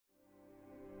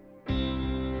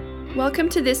Welcome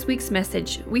to this week's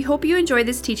message. We hope you enjoy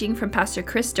this teaching from Pastor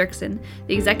Chris Dirksen,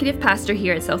 the executive pastor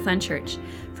here at Southland Church.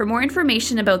 For more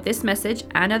information about this message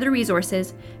and other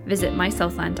resources, visit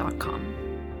mysouthland.com.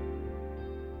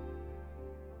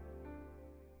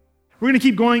 We're going to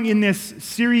keep going in this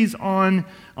series on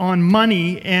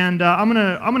money, and I'm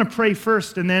gonna pray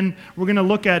first, and then we're going to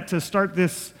look at, to start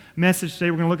this message today,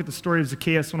 we're going to look at the story of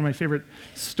Zacchaeus, one of my favorite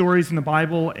stories in the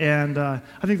Bible, and I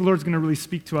think the Lord's going to really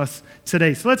speak to us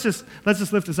today. So let's just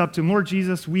lift this up to Him. Lord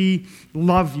Jesus, we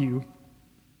love You.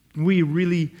 We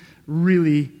really,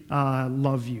 really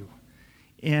love You.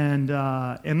 And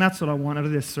that's what I want out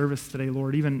of this service today,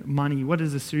 Lord. Even money. What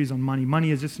is this series on money?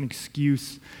 Money is just an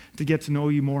excuse to get to know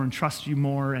You more and trust You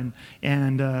more and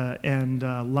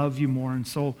love You more. And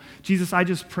so, Jesus, I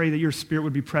just pray that Your Spirit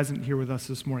would be present here with us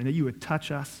this morning, that You would touch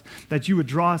us, that You would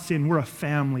draw us in. We're a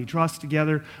family. Draw us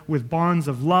together with bonds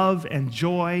of love and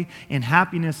joy and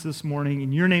happiness this morning.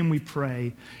 In Your name we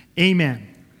pray. Amen.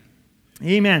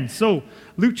 Amen. So,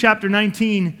 Luke chapter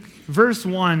 19, verse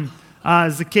 1,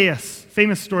 Zacchaeus.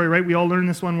 Famous story, right? We all learned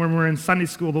this one when we were in Sunday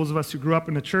school, those of us who grew up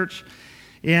in the church.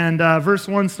 And verse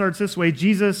 1 starts this way.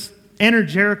 Jesus entered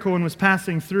Jericho and was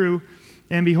passing through,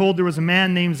 and behold, there was a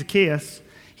man named Zacchaeus.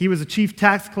 He was a chief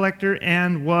tax collector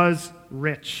and was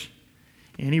rich.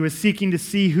 And he was seeking to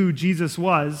see who Jesus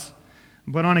was,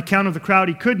 but on account of the crowd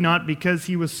he could not, because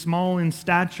he was small in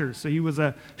stature. So he was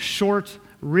a short,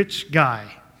 rich guy.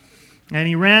 And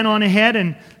he ran on ahead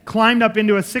and climbed up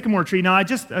into a sycamore tree. Now,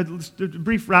 just a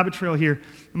brief rabbit trail here.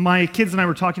 My kids and I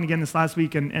were talking again this last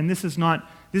week, and this is not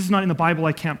in the Bible.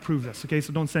 I can't prove this, okay?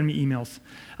 So don't send me emails.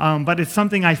 But it's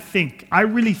something I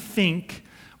really think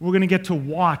we're going to get to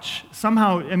watch.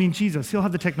 Somehow, I mean, Jesus, He'll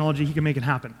have the technology. He can make it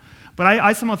happen. But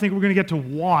I somehow think we're going to get to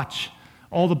watch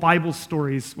all the Bible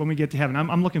stories when we get to heaven.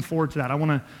 I'm looking forward to that. I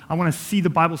want to see the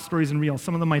Bible stories in real.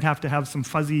 Some of them might have to have some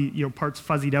fuzzy, parts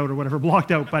fuzzied out or whatever,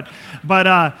 blocked out. But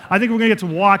I think we're going to get to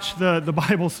watch the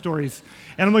Bible stories,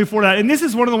 and I'm looking forward to that. And this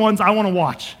is one of the ones I want to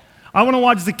watch. I want to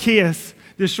watch Zacchaeus,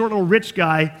 this short little rich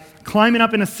guy, climbing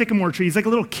up in a sycamore tree. He's like a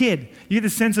little kid. You get the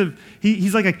sense of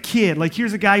he's like a kid. Like,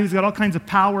 here's a guy who's got all kinds of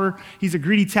power. He's a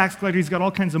greedy tax collector. He's got all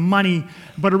kinds of money.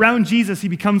 But around Jesus, he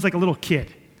becomes like a little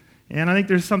kid. And I think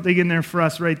there's something in there for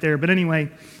us right there. But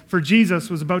anyway, for Jesus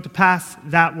was about to pass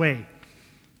that way.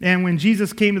 And when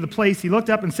Jesus came to the place, He looked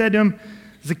up and said to him,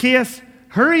 Zacchaeus,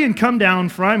 hurry and come down,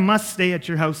 for I must stay at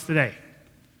your house today.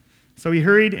 So he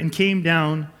hurried and came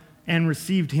down and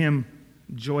received him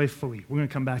joyfully. We're going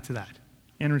to come back to that.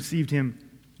 And received him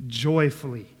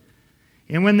joyfully.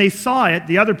 And when they saw it,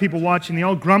 the other people watching, they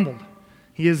all grumbled.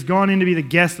 He has gone in to be the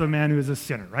guest of a man who is a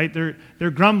sinner, right? They're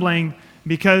grumbling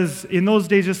because in those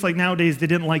days, just like nowadays, they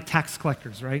didn't like tax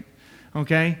collectors, right?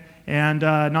 Okay? And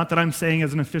not that I'm saying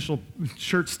as an official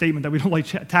church statement that we don't like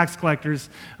tax collectors,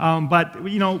 but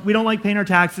we don't like paying our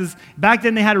taxes. Back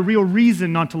then, they had a real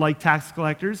reason not to like tax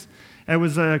collectors. It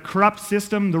was a corrupt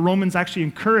system. The Romans actually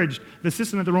encouraged, the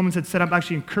system that the Romans had set up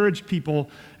actually encouraged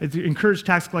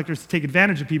tax collectors to take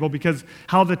advantage of people, because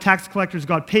how the tax collectors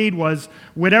got paid was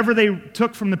whatever they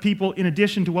took from the people in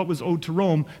addition to what was owed to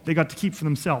Rome, they got to keep for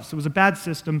themselves. So it was a bad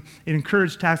system. It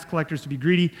encouraged tax collectors to be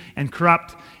greedy and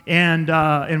corrupt and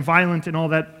violent and all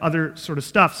that other sort of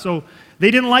stuff. So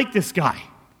they didn't like this guy.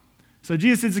 So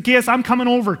Jesus said, Zacchaeus, I'm coming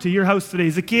over to your house today.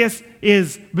 Zacchaeus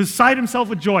is beside himself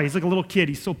with joy. He's like a little kid.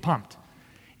 He's so pumped.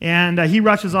 And he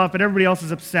rushes off, but everybody else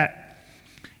is upset.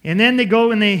 And then they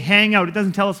go and they hang out. It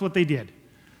doesn't tell us what they did.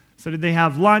 So did they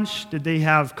have lunch? Did they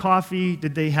have coffee?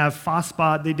 Did they have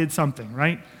FOSPA? They did something,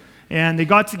 right? And they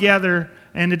got together,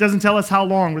 and it doesn't tell us how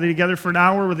long. Were they together for an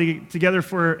hour? Were they together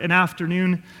for an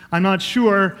afternoon? I'm not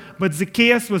sure, but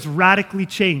Zacchaeus was radically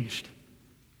changed.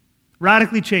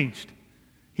 Radically changed.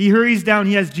 He hurries down.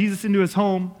 He has Jesus into his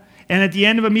home, and at the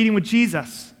end of a meeting with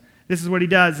Jesus, this is what he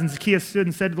does. And Zacchaeus stood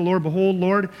and said to the Lord, Behold,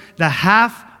 Lord, the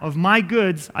half of my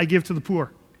goods I give to the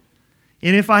poor.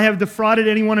 And if I have defrauded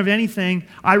anyone of anything,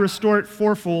 I restore it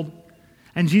fourfold.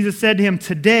 And Jesus said to him,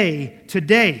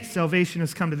 Today, salvation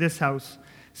has come to this house,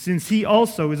 since he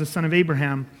also is a son of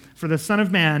Abraham. For the Son of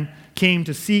Man came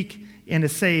to seek and to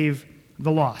save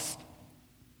the lost.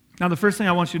 Now, the first thing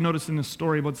I want you to notice in this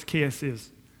story about Zacchaeus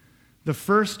is the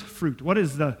first fruit. What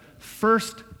is the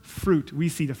first fruit we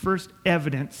see, the first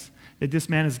evidence that this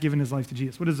man has given his life to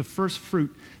Jesus? What is the first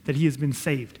fruit that he has been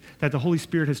saved, that the Holy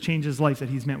Spirit has changed his life, that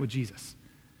he's met with Jesus?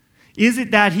 Is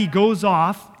it that he goes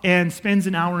off and spends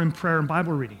an hour in prayer and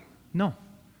Bible reading? No.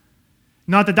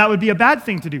 Not that that would be a bad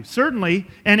thing to do, certainly,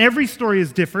 and every story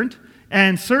is different.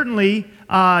 And certainly,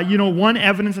 one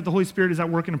evidence that the Holy Spirit is at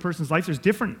work in a person's life,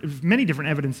 there's many different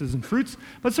evidences and fruits,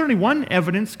 but certainly one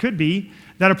evidence could be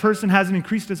that a person has an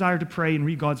increased desire to pray and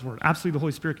read God's Word. Absolutely, the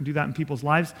Holy Spirit can do that in people's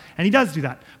lives, and He does do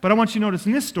that. But I want you to notice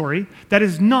in this story, that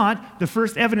is not the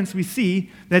first evidence we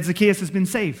see that Zacchaeus has been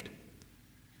saved.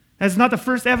 That's not the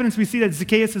first evidence we see that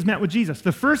Zacchaeus has met with Jesus.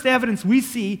 The first evidence we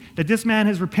see that this man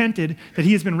has repented, that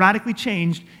he has been radically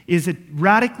changed, is it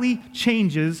radically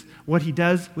changes what he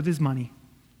does with his money.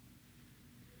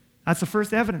 That's the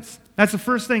first evidence. That's the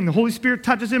first thing. The Holy Spirit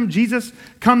touches him. Jesus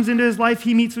comes into his life.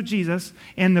 He meets with Jesus.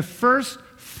 And the first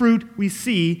fruit we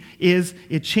see is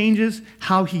it changes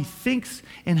how he thinks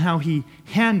and how he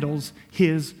handles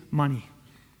his money.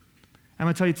 I'm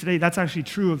going to tell you today, that's actually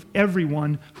true of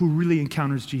everyone who really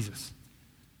encounters Jesus.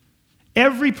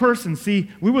 Every person, see,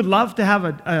 we would love to have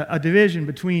a division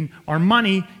between our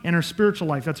money and our spiritual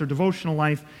life. That's our devotional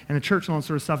life and the church and all that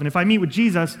sort of stuff. And if I meet with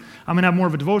Jesus, I'm going to have more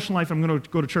of a devotional life. I'm going to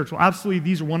go to church. Well, absolutely,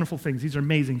 these are wonderful things. These are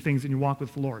amazing things in your walk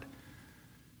with the Lord.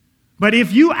 But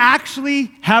if you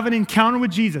actually have an encounter with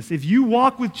Jesus, if you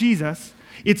walk with Jesus,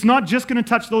 it's not just going to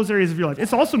touch those areas of your life.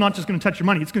 It's also not just going to touch your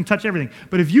money. It's going to touch everything.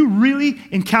 But if you really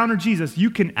encounter Jesus,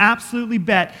 you can absolutely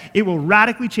bet it will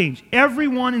radically change.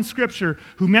 Everyone in Scripture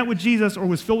who met with Jesus or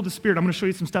was filled with the Spirit, I'm going to show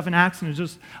you some stuff in Acts and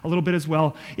just a little bit as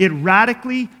well, it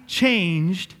radically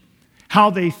changed how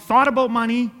they thought about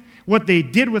money, what they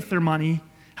did with their money,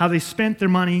 how they spent their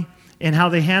money, and how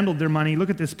they handled their money. Look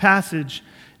at this passage.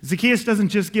 Zacchaeus doesn't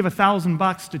just give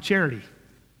 $1,000 to charity.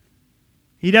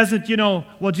 He doesn't,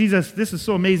 well, Jesus, this is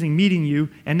so amazing meeting you,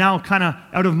 and now kind of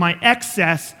out of my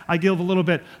excess, I give a little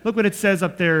bit. Look what it says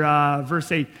up there,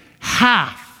 verse 8.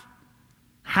 Half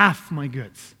my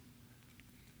goods.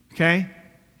 Okay?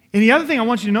 And the other thing I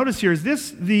want you to notice here is this,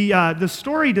 the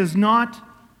story does not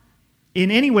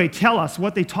in any way tell us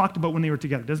what they talked about when they were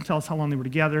together. It doesn't tell us how long they were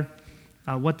together,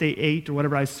 what they ate or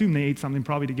whatever. I assume they ate something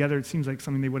probably together. It seems like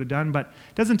something they would have done, but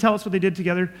it doesn't tell us what they did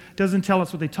together. It doesn't tell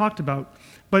us what they talked about.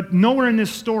 But nowhere in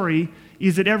this story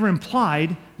is it ever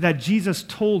implied that Jesus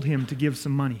told him to give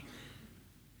some money.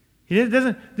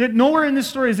 Nowhere in this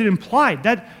story is it implied.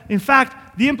 That, in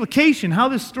fact, the implication, how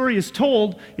this story is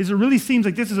told, is it really seems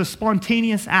like this is a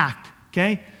spontaneous act,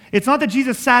 okay? It's not that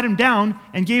Jesus sat him down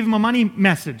and gave him a money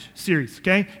message series,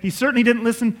 okay? He certainly didn't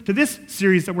listen to this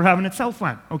series that we're having at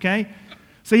Southland, okay?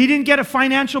 So he didn't get a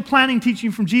financial planning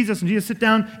teaching from Jesus and Jesus sit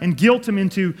down and guilt him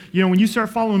into, when you start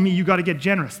following me, you got to get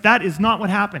generous. That is not what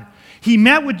happened. He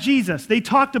met with Jesus. They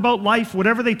talked about life,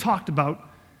 whatever they talked about.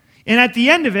 And at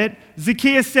the end of it,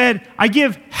 Zacchaeus said, I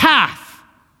give half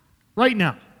right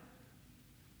now.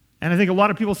 And I think a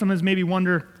lot of people sometimes maybe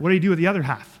wonder, what did he do with the other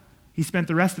half? He spent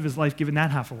the rest of his life giving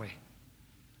that half away.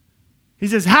 He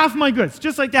says, half my goods,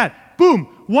 just like that. Boom,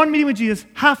 one meeting with Jesus,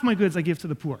 half my goods I give to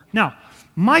the poor. Now,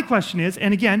 my question is,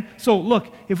 and again, so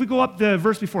look, if we go up the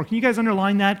verse before, can you guys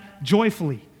underline that?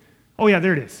 Joyfully. Oh yeah,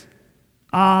 there it is.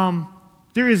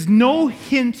 There is no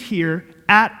hint here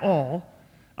at all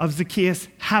of Zacchaeus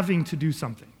having to do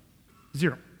something.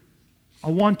 Zero. I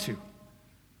want to.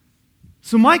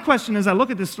 So my question as I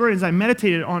look at this story, as I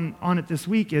meditated on it this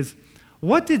week is,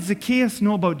 what did Zacchaeus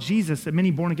know about Jesus that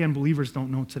many born-again believers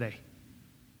don't know today?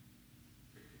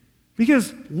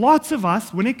 Because lots of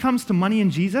us, when it comes to money and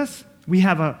Jesus, we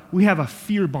have a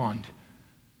fear bond.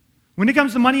 When it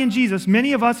comes to money and Jesus,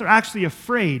 many of us are actually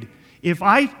afraid. If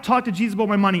I talk to Jesus about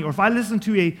my money, or if I listen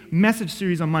to a message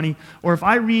series on money, or if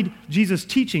I read Jesus'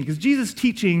 teaching, because Jesus'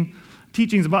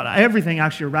 teachings about everything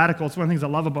actually are radical. It's one of the things I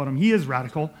love about him. He is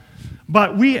radical.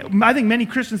 But I think many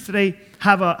Christians today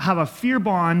have a fear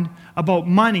bond about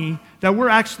money that we're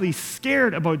actually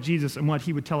scared about Jesus and what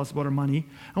he would tell us about our money.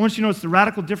 I want you to notice the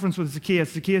radical difference with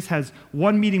Zacchaeus. Zacchaeus has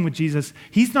one meeting with Jesus.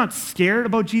 He's not scared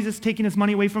about Jesus taking his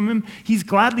money away from him. He's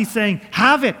gladly saying,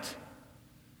 have it.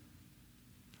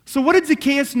 So what did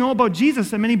Zacchaeus know about Jesus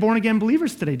that many born-again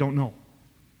believers today don't know?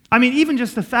 I mean, even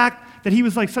just the fact that he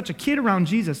was like such a kid around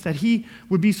Jesus, that he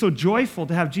would be so joyful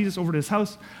to have Jesus over to his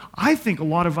house. I think a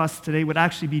lot of us today would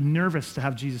actually be nervous to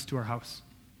have Jesus to our house.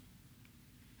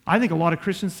 I think a lot of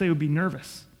Christians today would be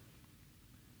nervous.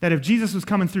 That if Jesus was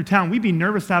coming through town, we'd be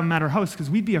nervous to have him at our house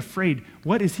because we'd be afraid.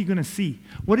 What is he going to see?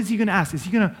 What is he going to ask? Is he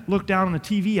going to look down on the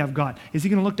TV I've got? Is he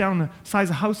going to look down on the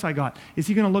size of house I got? Is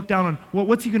he going to look down on,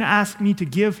 what's he going to ask me to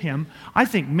give him? I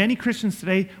think many Christians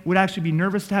today would actually be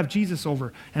nervous to have Jesus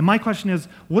over. And my question is,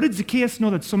 what did Zacchaeus know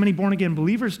that so many born-again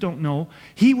believers don't know?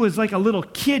 He was like a little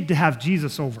kid to have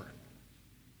Jesus over.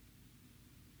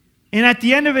 And at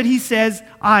the end of it, he says,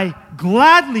 I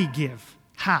gladly give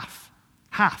half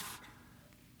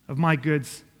of my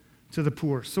goods to the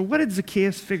poor. So what did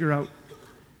Zacchaeus figure out?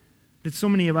 that so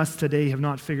many of us today have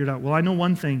not figured out. Well, I know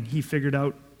one thing he figured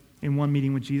out in one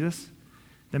meeting with Jesus,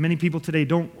 that many people today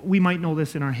we might know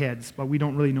this in our heads, but we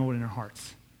don't really know it in our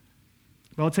hearts.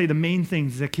 But I'll tell you the main thing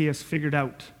Zacchaeus figured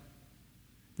out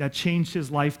that changed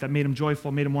his life, that made him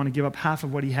joyful, made him want to give up half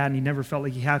of what he had, and he never felt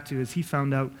like he had to, is he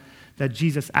found out that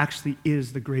Jesus actually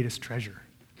is the greatest treasure.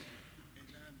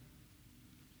 Amen.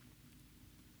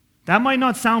 That might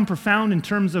not sound profound in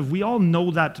terms of we all know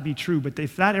that to be true, but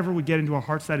if that ever would get into our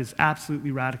hearts, that is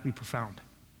absolutely radically profound.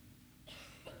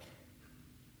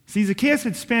 See, Zacchaeus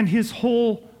had spent his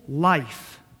whole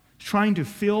life trying to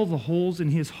fill the holes in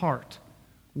his heart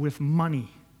with money,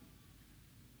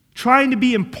 trying to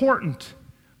be important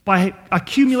by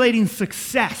accumulating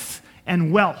success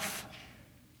and wealth,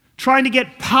 trying to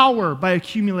get power by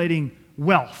accumulating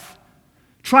wealth,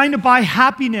 trying to buy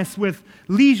happiness with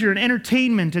leisure and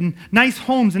entertainment and nice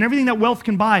homes and everything that wealth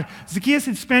can buy. Zacchaeus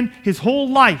had spent his whole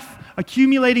life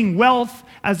accumulating wealth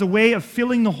as a way of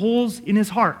filling the holes in his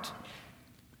heart.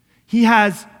 He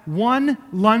has one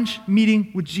lunch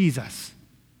meeting with Jesus.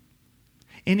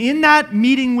 And in that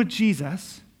meeting with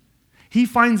Jesus, he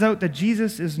finds out that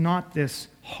Jesus is not this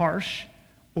harsh,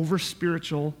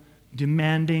 over-spiritual,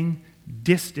 demanding,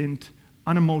 distant,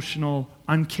 unemotional,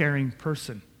 uncaring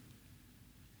person.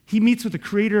 He meets with the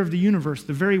creator of the universe,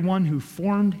 the very one who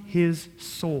formed his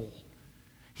soul.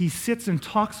 He sits and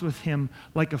talks with him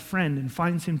like a friend and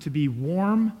finds him to be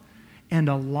warm and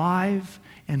alive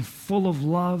and full of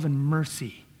love and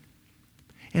mercy.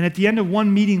 And at the end of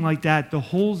one meeting like that, the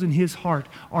holes in his heart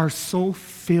are so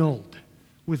filled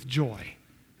with joy.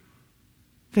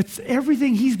 That's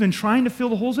everything he's been trying to fill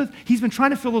the holes with. He's been trying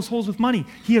to fill those holes with money.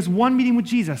 He has one meeting with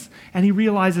Jesus, and he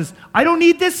realizes, I don't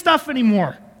need this stuff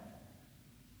anymore.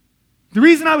 The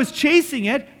reason I was chasing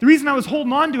it, the reason I was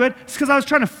holding on to it, is because I was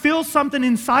trying to fill something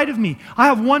inside of me. I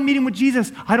have one meeting with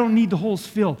Jesus. I don't need the holes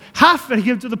filled. Half I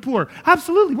give to the poor.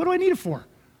 Absolutely. What do I need it for?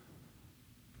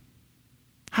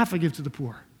 Half I give to the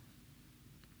poor.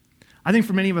 I think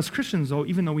for many of us Christians, though,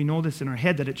 even though we know this in our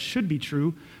head that it should be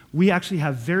true, we actually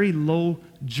have very low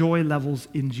joy levels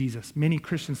in Jesus. Many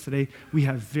Christians today, we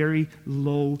have very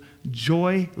low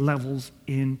joy levels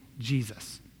in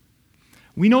Jesus.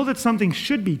 We know that something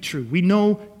should be true. We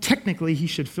know technically he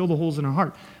should fill the holes in our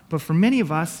heart. But for many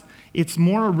of us, it's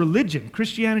more a religion.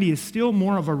 Christianity is still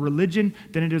more of a religion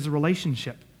than it is a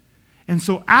relationship. And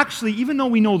so actually, even though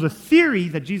we know the theory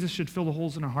that Jesus should fill the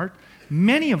holes in our heart,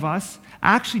 many of us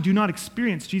actually do not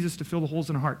experience Jesus to fill the holes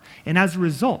in our heart. And as a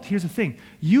result, here's the thing.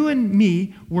 You and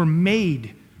me were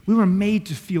made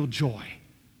to feel joy.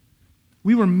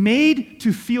 We were made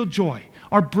to feel joy.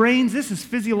 Our brains, this is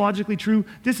physiologically true,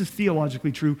 this is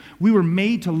theologically true. We were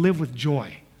made to live with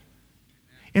joy.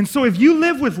 And so if you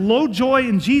live with low joy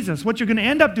in Jesus, what you're going to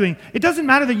end up doing, it doesn't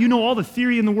matter that you know all the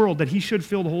theory in the world that he should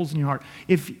fill the holes in your heart.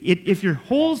 If your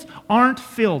holes aren't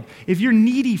filled, if you're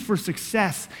needy for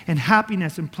success and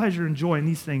happiness and pleasure and joy and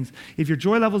these things, if your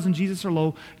joy levels in Jesus are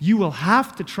low, you will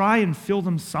have to try and fill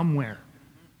them somewhere.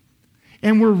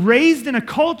 And we're raised in a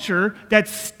culture that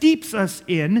steeps us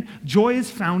in joy is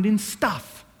found in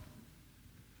stuff.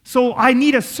 So I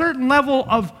need a certain level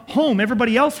of home.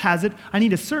 Everybody else has it. I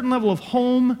need a certain level of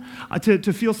home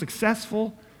to feel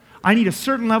successful. I need a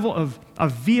certain level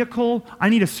of vehicle. I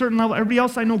need a certain level. Everybody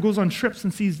else I know goes on trips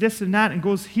and sees this and that and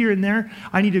goes here and there.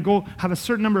 I need to go have a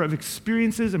certain number of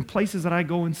experiences and places that I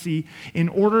go and see in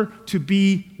order to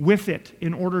be with it,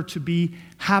 in order to be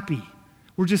happy.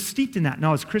 We're just steeped in that.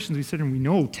 Now, as Christians, we sit and we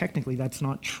know technically that's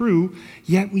not true,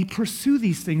 yet we pursue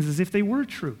these things as if they were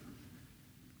true.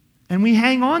 And we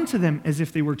hang on to them as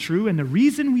if they were true. And the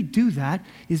reason we do that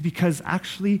is because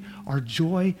actually our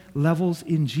joy levels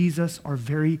in Jesus are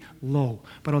very low.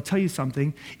 But I'll tell you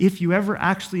something, if you ever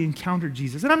actually encountered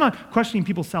Jesus, and I'm not questioning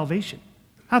people's salvation,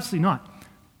 absolutely not.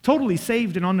 Totally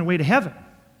saved and on their way to heaven.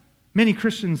 Many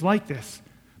Christians like this.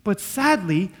 But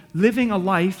sadly, living a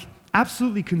life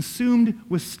absolutely consumed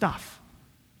with stuff.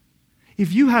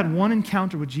 If you had one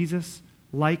encounter with Jesus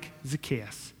like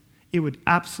Zacchaeus, it would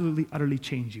absolutely, utterly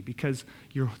change you because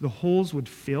the holes would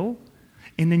fill,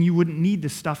 and then you wouldn't need the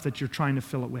stuff that you're trying to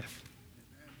fill it with.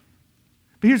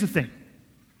 But here's the thing.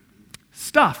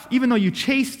 Stuff, even though you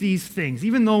chase these things,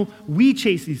 even though we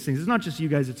chase these things, it's not just you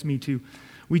guys, it's me too.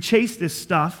 We chase this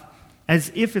stuff as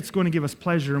if it's going to give us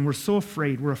pleasure, and we're so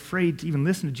afraid. We're afraid to even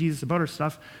listen to Jesus about our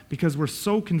stuff because we're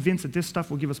so convinced that this stuff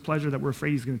will give us pleasure that we're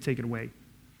afraid he's going to take it away.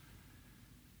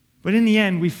 But in the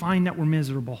end, we find that we're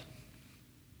miserable.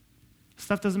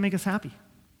 Stuff doesn't make us happy.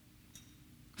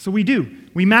 So we do.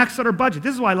 We max out our budget.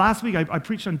 This is why last week I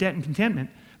preached on debt and contentment.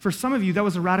 For some of you, that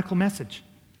was a radical message.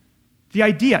 The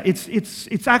idea,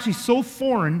 it's actually so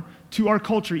foreign to our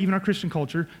culture, even our Christian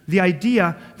culture, the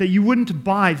idea that you wouldn't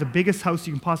buy the biggest house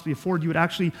you can possibly afford. You would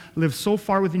actually live so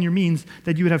far within your means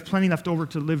that you would have plenty left over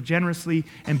to live generously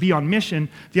and be on mission.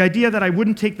 The idea that I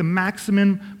wouldn't take the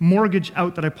maximum mortgage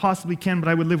out that I possibly can, but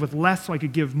I would live with less so I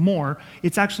could give more.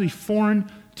 It's actually foreign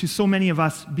to so many of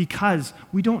us because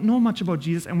we don't know much about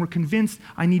Jesus and we're convinced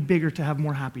I need bigger to have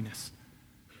more happiness.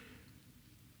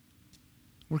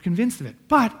 We're convinced of it.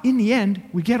 But in the end,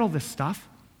 we get all this stuff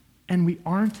and we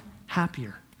aren't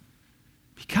happier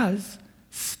because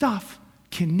stuff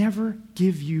can never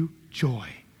give you joy.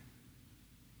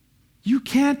 You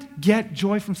can't get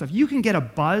joy from stuff. You can get a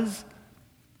buzz.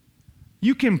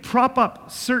 You can prop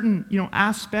up certain,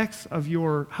 aspects of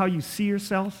how you see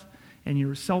yourself and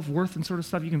your self-worth and sort of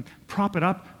stuff. You can prop it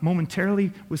up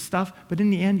momentarily with stuff, but in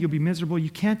the end, you'll be miserable. You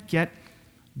can't get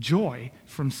joy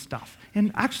from stuff.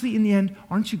 And actually, in the end,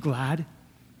 aren't you glad?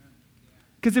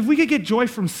 Because if we could get joy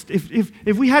from,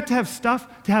 if we had to have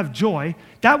stuff to have joy,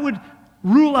 that would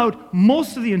rule out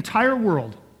most of the entire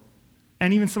world.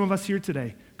 And even some of us here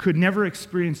today could never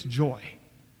experience joy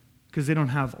because they don't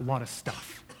have a lot of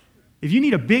stuff. If you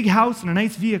need a big house and a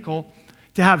nice vehicle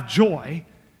to have joy,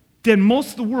 then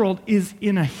most of the world is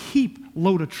in a heap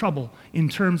load of trouble in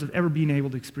terms of ever being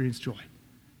able to experience joy.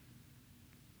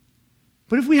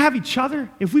 But if we have each other,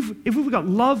 if we've got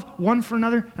love one for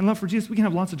another and love for Jesus, we can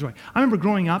have lots of joy. I remember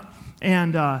growing up,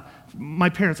 and my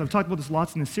parents, I've talked about this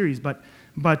lots in this series, but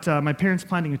my parents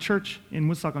planting a church in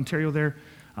Woodstock, Ontario there,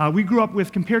 we grew up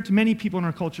with, compared to many people in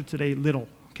our culture today, little,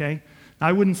 okay? Now,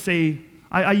 I wouldn't say,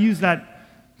 I use that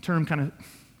term kind of,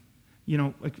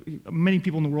 like many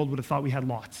people in the world would have thought we had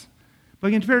lots.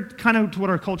 But compared kind of to what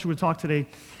our culture would talk today,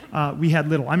 we had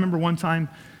little. I remember one time,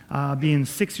 being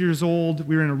 6 years old,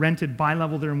 we were in a rented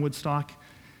bi-level there in Woodstock.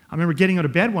 I remember getting out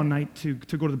of bed one night to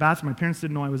go to the bathroom. My parents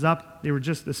didn't know I was up.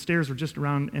 The stairs were just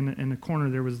around in the corner.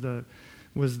 There was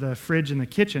the fridge and the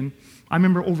kitchen. I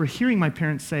remember overhearing my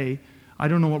parents say, "I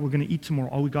don't know what we're going to eat tomorrow.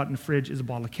 All we got in the fridge is a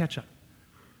bottle of ketchup."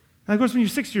 And of course, when you're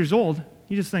 6 years old,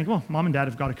 you just think, well, mom and dad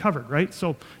have got it covered, right?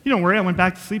 So, I went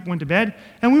back to sleep, went to bed,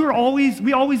 and we always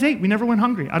ate. We never went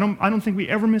hungry. I don't think we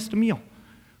ever missed a meal.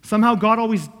 Somehow God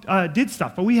always did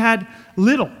stuff, but we had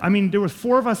little. I mean, there were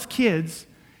 4 of us kids,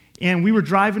 and we were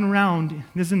driving around.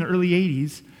 This is in the early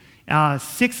 80s.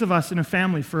 6 of us in a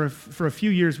family for a few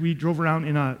years. We drove around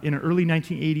in an early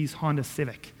 1980s Honda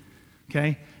Civic.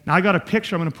 Okay. Now I got a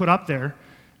picture I'm going to put up there.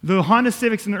 The Honda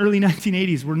Civics in the early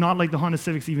 1980s were not like the Honda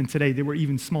Civics even today. They were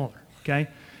even smaller. Okay.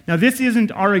 Now this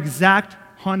isn't our exact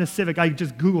Honda Civic. I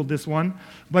just Googled this one,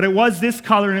 but it was this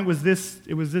color and it was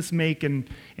this make and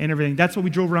everything. That's what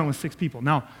we drove around with 6 people.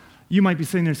 Now, you might be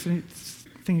sitting there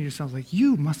thinking to yourself, like,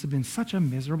 you must have been such a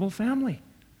miserable family.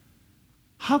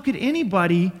 How could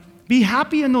anybody be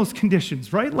happy in those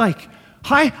conditions, right? Like,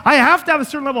 I have to have a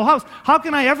certain level of house. How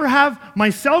can I ever have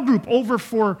my cell group over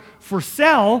for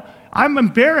cell? I'm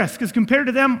embarrassed because compared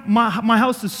to them, my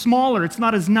house is smaller. It's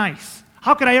not as nice.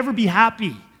 How could I ever be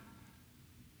happy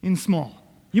in small?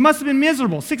 You must have been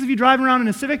miserable. 6 of you driving around in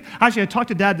a Civic. Actually, I talked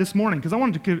to Dad this morning because I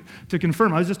wanted to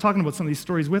confirm. I was just talking about some of these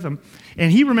stories with him.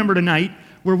 And he remembered a night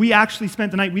where we actually spent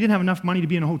the night. We didn't have enough money to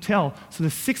be in a hotel, so the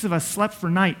 6 of us slept for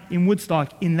night in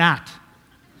Woodstock in that.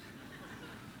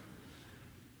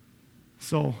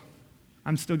 So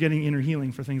I'm still getting inner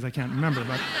healing for things I can't remember.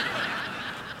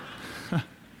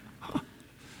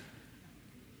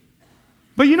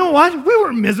 But you know what? We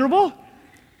were miserable.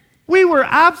 We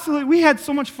had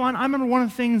so much fun. I remember one of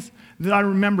the things that I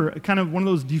remember, kind of one of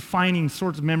those defining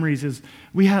sorts of memories is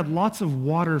we had lots of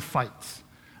water fights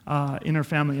in our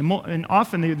family. And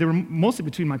often they were mostly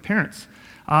between my parents.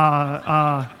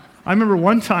 I remember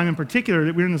one time in particular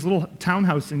that we were in this little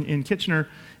townhouse in Kitchener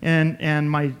and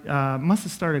my, must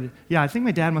have started, I think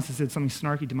my dad must have said something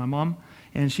snarky to my mom.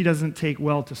 And she doesn't take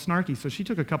well to snarky, so she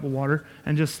took a cup of water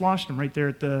and just sloshed them right there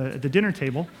at the dinner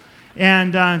table.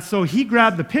 And so he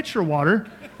grabbed the pitcher of water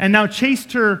and now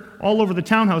chased her all over the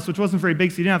townhouse, which wasn't very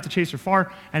big, so he didn't have to chase her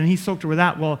far, and he soaked her with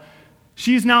that. Well,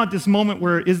 she's now at this moment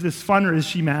where, is this fun or is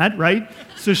she mad, right?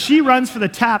 So she runs for the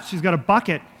taps. She's got a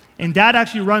bucket, and Dad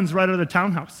actually runs right out of the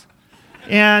townhouse.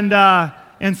 And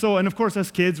of course,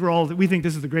 us kids, we think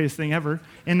this is the greatest thing ever.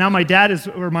 And now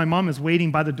my mom is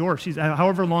waiting by the door.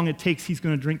 However long it takes, he's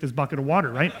going to drink this bucket of water,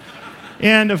 right?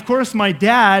 And of course, my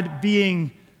dad,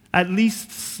 being at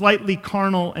least slightly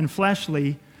carnal and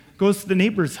fleshly, goes to the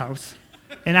neighbor's house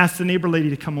and asks the neighbor lady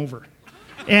to come over.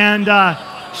 And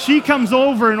she comes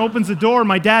over and opens the door.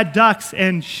 My dad ducks,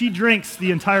 and she drinks the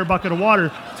entire bucket of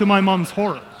water to my mom's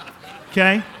horror.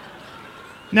 Okay?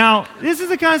 Now, this is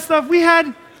the kind of stuff we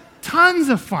had tons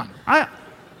of fun.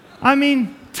 I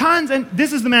mean, tons. And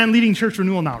this is the man leading church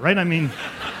renewal now, right? I mean,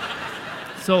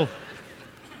 So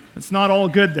it's not all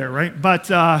good there, right? But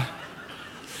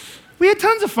we had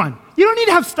tons of fun. You don't need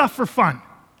to have stuff for fun.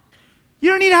 You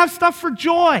don't need to have stuff for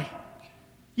joy.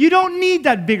 You don't need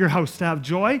that bigger house to have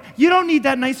joy. You don't need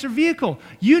that nicer vehicle.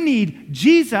 You need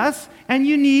Jesus and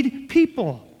you need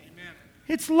people. Amen.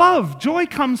 It's love. Joy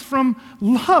comes from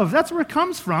love. That's where it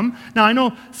comes from. Now, I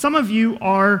know some of you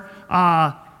are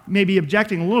maybe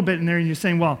objecting a little bit in there and you're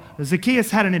saying, well,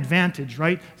 Zacchaeus had an advantage,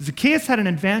 right? Zacchaeus had an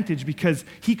advantage because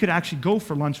he could actually go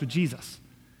for lunch with Jesus.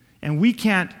 And we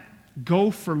can't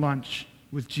go for lunch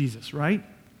with Jesus, right?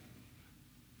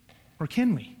 Or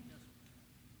can we?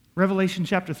 Revelation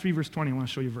chapter 3, verse 20. I want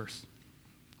to show you a verse.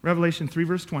 Revelation 3,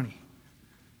 verse 20.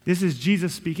 This is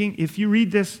Jesus speaking. If you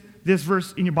read this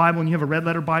verse in your Bible and you have a red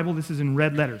letter Bible, this is in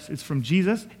red letters. It's from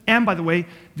Jesus. And by the way,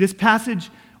 this passage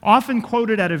often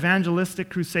quoted at evangelistic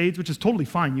crusades, which is totally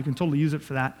fine. You can totally use it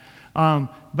for that.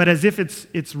 But as if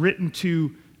it's written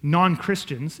to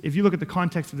non-Christians, if you look at the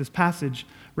context of this passage,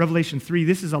 Revelation 3,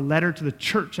 this is a letter to the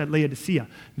church at Laodicea.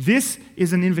 This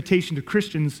is an invitation to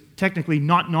Christians, technically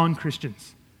not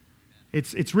non-Christians.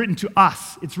 It's written to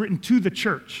us. It's written to the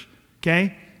church,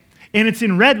 okay? And it's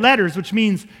in red letters, which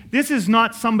means this is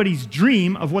not somebody's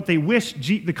dream of what they wish,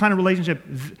 the kind of relationship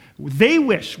they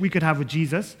wish we could have with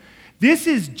Jesus. This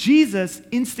is Jesus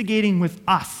instigating with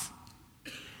us.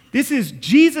 This is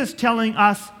Jesus telling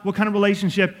us what kind of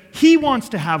relationship he wants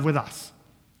to have with us.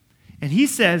 And he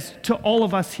says to all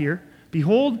of us here,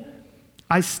 behold,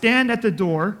 I stand at the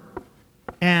door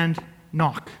and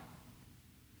knock.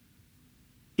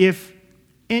 If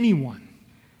anyone,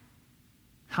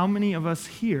 how many of us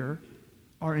here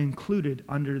are included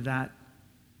under that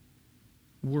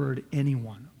word,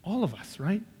 anyone? All of us,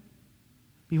 right?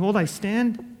 Behold, I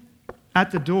stand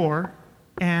at the door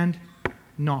and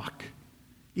knock.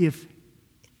 If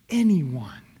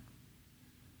anyone,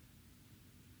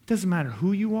 doesn't matter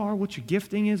who you are, what your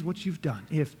gifting is, what you've done,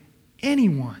 if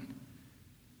anyone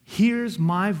hears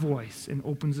my voice and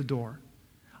opens the door,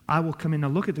 I will come in. Now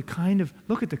look at the kind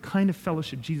of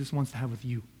fellowship Jesus wants to have with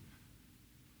you.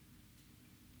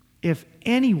 If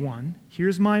anyone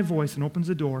hears my voice and opens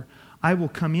the door, I will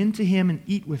come into him and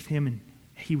eat with him and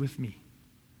he with me.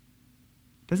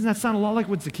 Doesn't that sound a lot like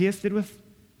what Zacchaeus did with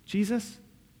Jesus?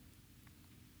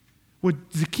 What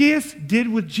Zacchaeus did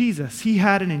with Jesus, he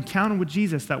had an encounter with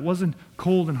Jesus that wasn't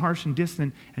cold and harsh and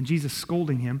distant and Jesus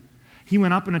scolding him. He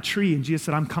went up in a tree and Jesus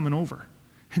said, I'm coming over.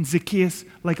 And Zacchaeus,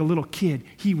 like a little kid,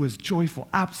 he was joyful,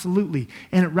 absolutely.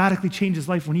 And it radically changed his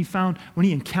life when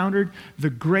he encountered the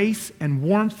grace and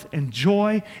warmth and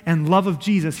joy and love of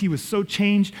Jesus. He was so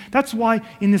changed. That's why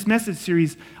in this message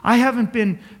series, I haven't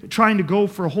been trying to go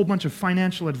for a whole bunch of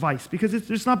financial advice, because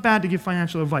it's not bad to give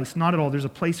financial advice, not at all. There's a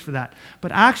place for that.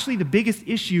 But actually, the biggest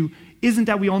issue isn't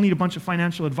that we all need a bunch of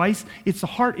financial advice. It's a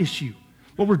heart issue.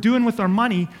 What we're doing with our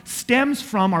money stems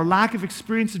from our lack of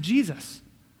experience of Jesus.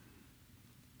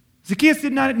 Zacchaeus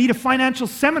did not need a financial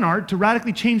seminar to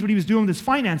radically change what he was doing with his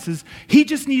finances. He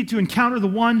just needed to encounter the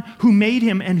one who made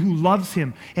him and who loves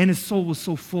him, and his soul was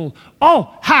so full.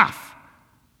 Oh, half.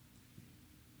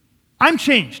 I'm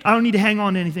changed. I don't need to hang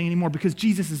on to anything anymore because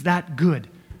Jesus is that good.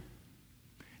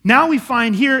 Now we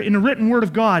find here in the written word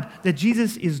of God that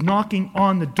Jesus is knocking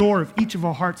on the door of each of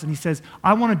our hearts, and he says,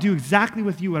 I want to do exactly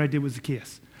with you what I did with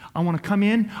Zacchaeus. I want to come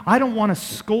in. I don't want to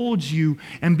scold you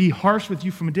and be harsh with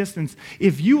you from a distance.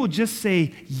 If you will just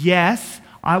say, yes,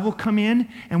 I will come in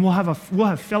and we'll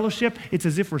have fellowship. It's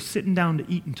as if we're sitting down to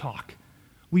eat and talk.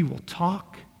 We will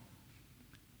talk,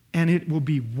 and it will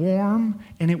be warm,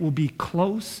 and it will be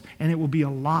close, and it will be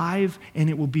alive, and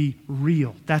it will be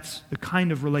real. That's the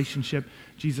kind of relationship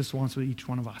Jesus wants with each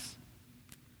one of us.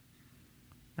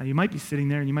 Now, you might be sitting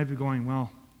there and you might be going, well,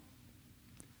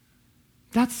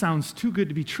 that sounds too good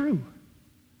to be true.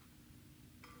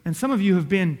 And some of you have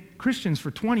been Christians for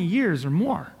 20 years or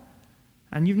more,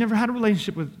 and you've never had a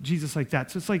relationship with Jesus like that.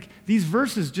 So it's like these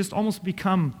verses just almost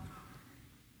become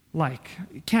like,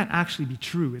 it can't actually be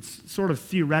true. It's sort of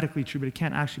theoretically true, but it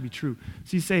can't actually be true.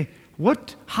 So you say,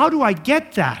 how do I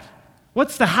get that?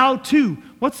 What's the how-to?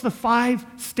 What's the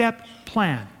 5-step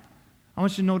plan? I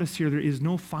want you to notice here, there is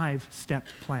no 5-step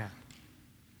plan.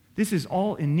 This is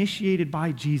all initiated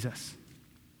by Jesus.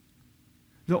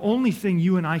 The only thing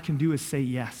you and I can do is say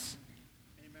yes.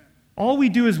 Amen. All we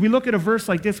do is we look at a verse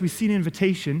like this, we see an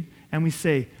invitation, and we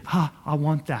say, I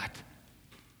want that.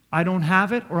 I don't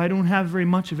have it, or I don't have very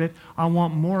much of it. I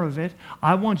want more of it.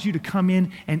 I want you to come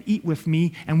in and eat with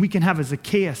me, and we can have a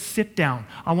Zacchaeus sit down.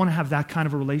 I want to have that kind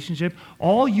of a relationship.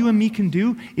 All you and me can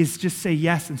do is just say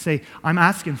yes and say, I'm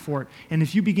asking for it. And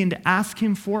if you begin to ask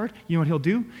him for it, you know what he'll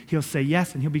do? He'll say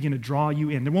yes, and he'll begin to draw you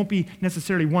in. There won't be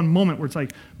necessarily one moment where it's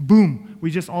like, boom,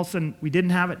 we just all of a sudden, we didn't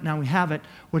have it, now we have it.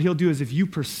 What he'll do is if you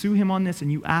pursue him on this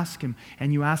and you ask him,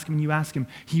 and you ask him, and you ask him,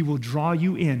 he will draw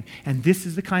you in. And this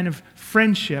is the kind of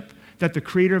friendship that the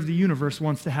creator of the universe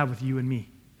wants to have with you and me.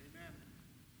 Amen.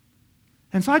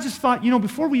 And so I just thought,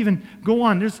 before we even go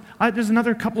on, there's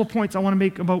another couple of points I want to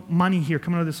make about money here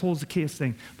coming out of this whole Zacchaeus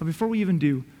thing. But before we even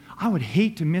do, I would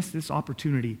hate to miss this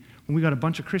opportunity when we got a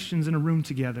bunch of Christians in a room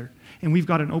together and we've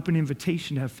got an open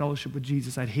invitation to have fellowship with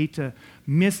Jesus. I'd hate to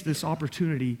miss this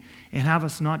opportunity and have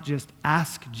us not just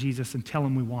ask Jesus and tell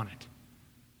him we want it.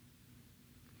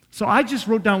 So I just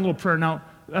wrote down a little prayer. Now,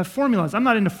 formulas. I'm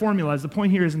not into formulas. The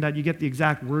point here isn't that you get the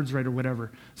exact words right or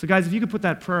whatever. So guys, if you could put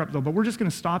that prayer up though, but we're just going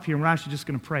to stop here and we're actually just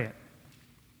going to pray it.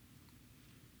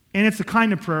 And it's the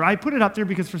kind of prayer. I put it up there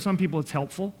because for some people it's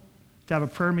helpful to have a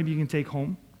prayer maybe you can take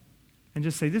home and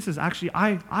just say, this is actually,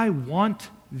 I want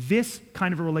this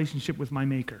kind of a relationship with my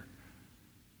Maker.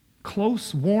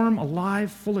 Close, warm,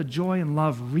 alive, full of joy and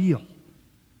love, real.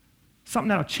 Something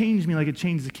that'll change me like it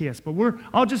changed Zacchaeus. But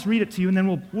I'll just read it to you, and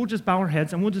then we'll just bow our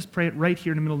heads, and we'll just pray it right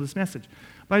here in the middle of this message.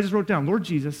 But I just wrote down, Lord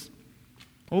Jesus,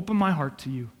 open my heart to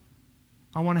you.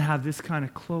 I want to have this kind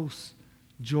of close,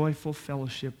 joyful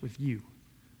fellowship with you.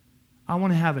 I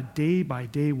want to have a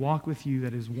day-by-day walk with you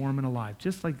that is warm and alive,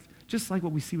 just like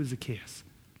what we see with Zacchaeus.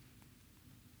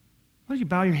 Why don't you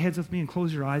bow your heads with me and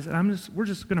close your eyes, and we're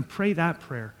just going to pray that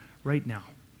prayer right now.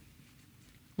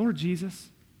 Lord Jesus,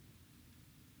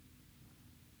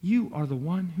 you are the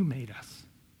one who made us.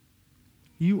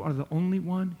 You are the only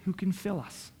one who can fill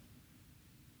us.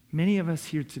 Many of us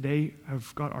here today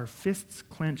have got our fists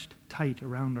clenched tight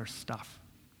around our stuff.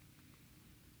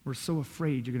 We're so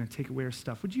afraid you're going to take away our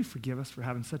stuff. Would you forgive us for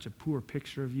having such a poor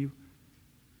picture of you?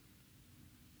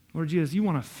 Lord Jesus, you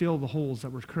want to fill the holes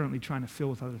that we're currently trying to fill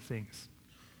with other things.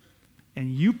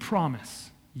 And you promise,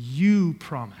 you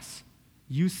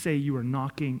say you are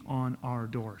knocking on our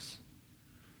doors.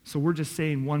 So we're just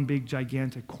saying one big,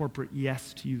 gigantic, corporate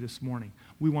yes to you this morning.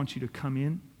 We want you to come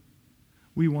in.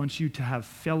 We want you to have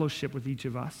fellowship with each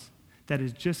of us that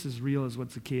is just as real as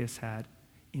what Zacchaeus had.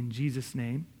 In Jesus'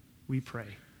 name, we pray.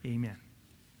 Amen.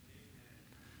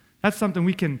 That's something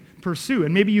we can pursue.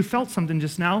 And maybe you felt something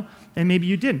just now, and maybe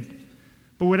you didn't.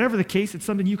 But whatever the case, it's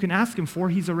something you can ask him for.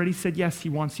 He's already said yes, he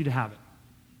wants you to have it.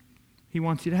 He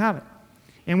wants you to have it.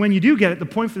 And when you do get it, the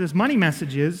point for this money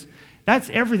message is,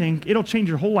 that's everything. It'll change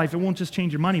your whole life. It won't just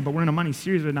change your money, but we're in a money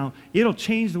series right now. It'll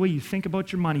change the way you think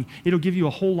about your money. It'll give you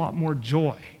a whole lot more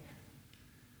joy.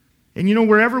 And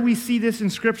wherever we see this in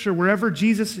Scripture, where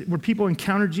people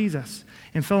encounter Jesus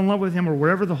and fell in love with him, or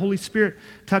wherever the Holy Spirit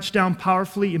touched down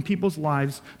powerfully in people's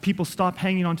lives, people stop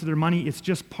hanging on to their money. It's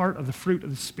just part of the fruit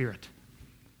of the Spirit.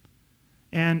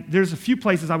 And there's a few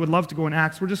places I would love to go in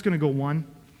Acts. We're just going to go one.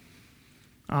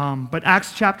 But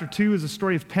Acts chapter 2 is a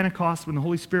story of Pentecost when the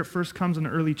Holy Spirit first comes in the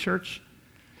early church.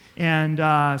 And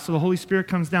so the Holy Spirit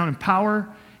comes down in power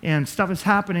and stuff is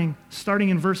happening. Starting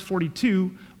in verse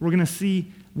 42, we're going to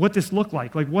see what this looked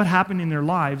like what happened in their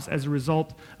lives as a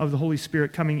result of the Holy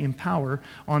Spirit coming in power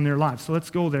on their lives. So let's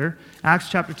go there. Acts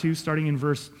chapter 2, starting in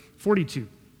verse 42.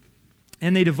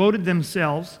 And they devoted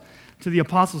themselves to the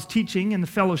apostles' teaching and the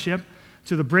fellowship,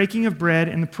 to the breaking of bread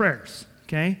and the prayers.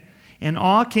 Okay? And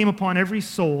awe came upon every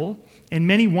soul, and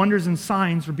many wonders and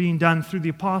signs were being done through the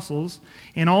apostles,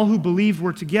 and all who believed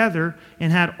were together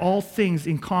and had all things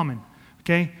in common.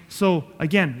 Okay? So,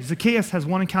 again, Zacchaeus has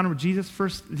one encounter with Jesus.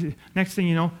 Next thing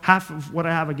you know, half of what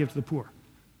I have I give to the poor.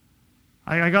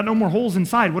 I got no more holes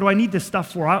inside. What do I need this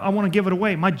stuff for? I want to give it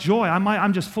away. My joy,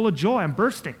 I'm just full of joy. I'm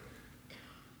bursting.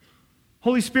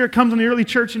 Holy Spirit comes in the early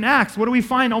church in Acts. What do we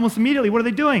find almost immediately? What are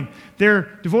they doing?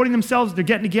 They're devoting themselves, they're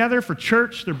getting together for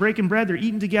church, they're breaking bread, they're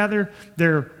eating together,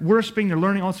 they're worshiping, they're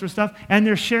learning all sorts of stuff, and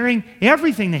they're sharing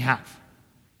everything they have.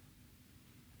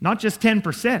 Not just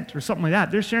 10% or something like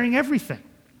that. They're sharing everything.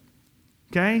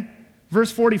 Okay?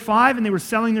 Verse 45, and they were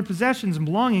selling their possessions and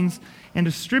belongings and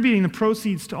distributing the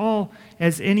proceeds to all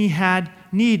as any had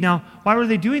need. Now, why were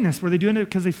they doing this? Were they doing it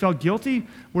because they felt guilty?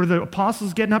 Were the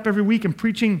apostles getting up every week and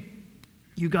preaching,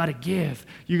 you got to give.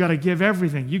 You got to give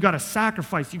everything. You got to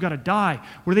sacrifice. You got to die.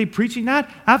 Were they preaching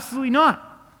that? Absolutely not.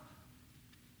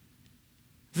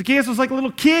 Zacchaeus was like a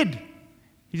little kid.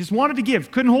 He just wanted to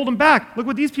give. Couldn't hold him back. Look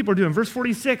what these people are doing. Verse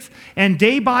 46, and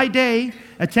day by day,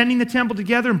 attending the temple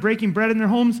together and breaking bread in their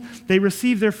homes, they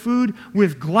received their food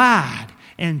with glad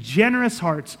and generous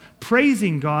hearts,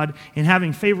 praising God and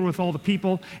having favor with all the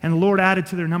people. And the Lord added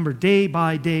to their number day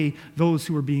by day those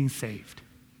who were being saved.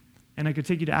 And I could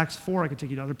take you to Acts 4, I could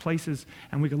take you to other places,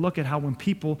 and we could look at how when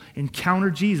people encounter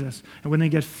Jesus and when they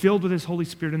get filled with His Holy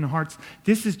Spirit in their hearts,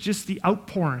 this is just the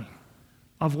outpouring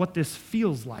of what this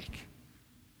feels like.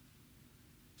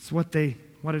 It's what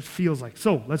it feels like.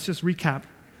 So let's just recap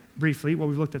briefly what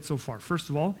we've looked at so far. First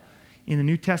of all, in the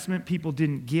New Testament, people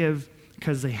didn't give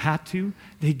because they had to.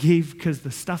 They gave because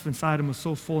the stuff inside them was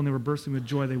so full and they were bursting with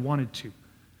joy they wanted to.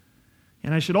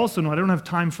 And I should also know, I don't have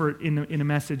time for it in a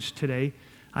message today.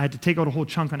 I had to take out a whole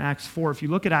chunk on Acts 4. If you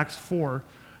look at Acts 4,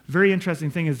 very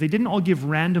interesting thing is they didn't all give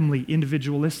randomly,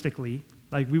 individualistically,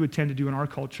 like we would tend to do in our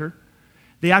culture.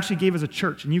 They actually gave as a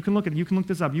church, and you can look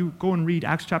this up. You go and read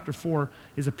Acts chapter 4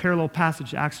 is a parallel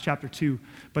passage to Acts chapter 2.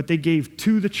 But they gave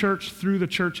to the church, through the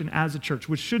church, and as a church,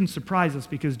 which shouldn't surprise us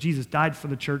because Jesus died for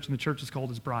the church, and the church is called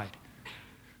His bride.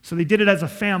 So they did it as a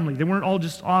family. They weren't all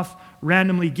just off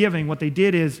randomly giving. What they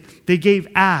did is they gave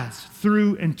as,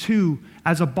 through, and to,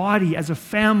 as a body, as a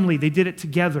family. They did it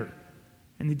together,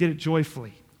 and they did it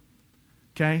joyfully.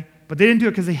 Okay? But they didn't do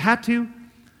it because they had to.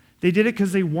 They did it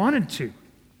because they wanted to.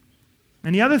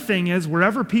 And the other thing is,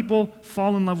 wherever people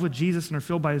fall in love with Jesus and are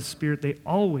filled by His Spirit, they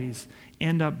always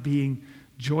end up being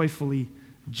joyfully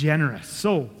generous.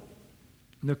 So,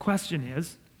 the question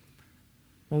is,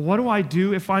 well, what do I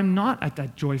do if I'm not at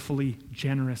that joyfully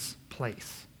generous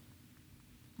place?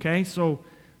 Okay, so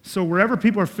wherever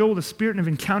people are filled with the Spirit and have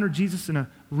encountered Jesus in a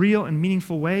real and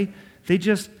meaningful way,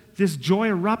 this joy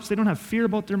erupts. They don't have fear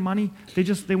about their money.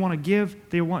 They want to give.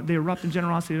 They erupt in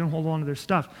generosity. They don't hold on to their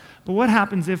stuff. But what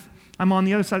happens if I'm on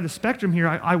the other side of the spectrum here?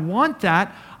 I want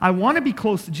that. I want to be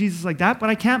close to Jesus like that, but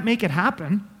I can't make it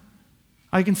happen.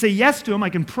 I can say yes to Him. I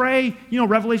can pray,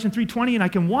 Revelation 3:20, and I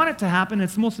can want it to happen.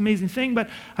 It's the most amazing thing, but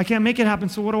I can't make it happen.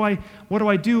 So what do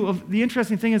I do? The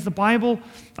interesting thing is the Bible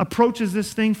approaches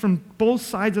this thing from both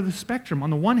sides of the spectrum. On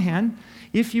the one hand,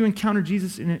 if you encounter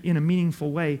Jesus in a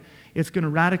meaningful way, it's going to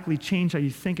radically change how you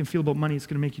think and feel about money. It's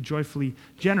going to make you joyfully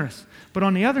generous. But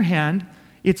on the other hand,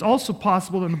 it's also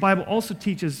possible, and the Bible also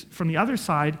teaches from the other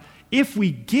side, if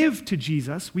we give to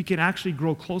Jesus, we can actually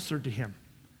grow closer to Him.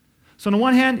 So on the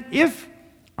one hand, if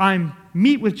I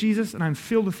meet with Jesus and I'm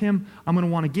filled with Him, I'm going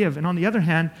to want to give. And on the other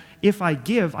hand, if I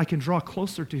give, I can draw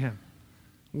closer to Him,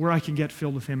 where I can get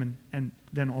filled with Him and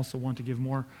then also want to give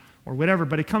more or whatever.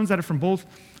 But it comes at it from both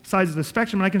sides of the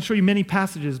spectrum, and I can show you many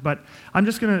passages, but I'm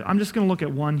just going to look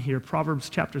at one here,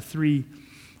 Proverbs chapter 3,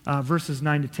 verses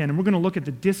 9 to 10, and we're going to look at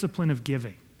the discipline of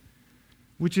giving,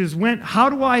 which is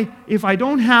if I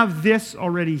don't have this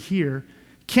already here,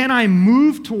 can I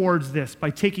move towards this by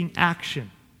taking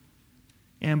action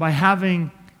and by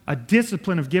having a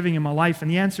discipline of giving in my life? And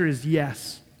the answer is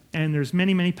yes. And there's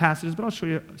many, many passages, but I'll show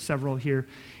you several here,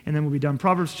 and then we'll be done.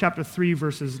 Proverbs chapter 3,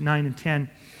 verses 9 and 10.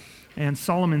 And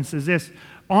Solomon says this,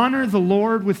 "Honor the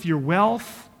Lord with your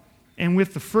wealth and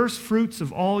with the first fruits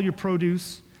of all your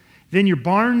produce. Then your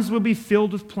barns will be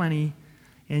filled with plenty,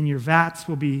 and your vats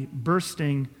will be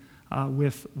bursting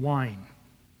with wine."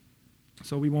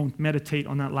 So we won't meditate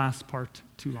on that last part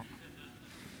too long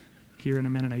here in a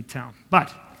Mennonite town.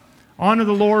 But honor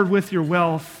the Lord with your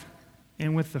wealth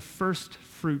and with the first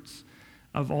fruits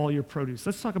of all your produce.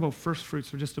 Let's talk about first fruits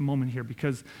for just a moment here,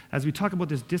 because as we talk about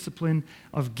this discipline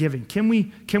of giving, can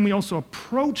we also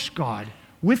approach God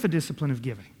with a discipline of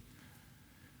giving?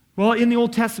 Well, in the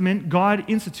Old Testament, God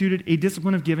instituted a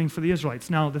discipline of giving for the Israelites.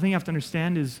 Now, the thing you have to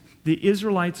understand is the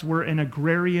Israelites were an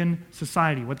agrarian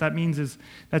society. What that means is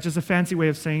that's just a fancy way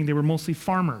of saying they were mostly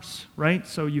farmers, right?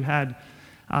 So you had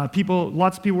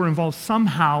lots of people were involved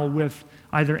somehow with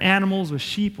either animals, with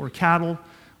sheep or cattle,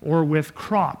 or with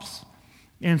crops.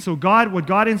 And so what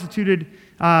God instituted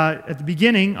at the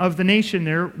beginning of the nation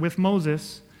there with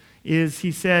Moses is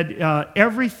He said,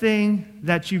 everything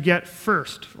that you get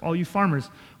first, all you farmers,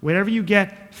 whatever you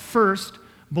get first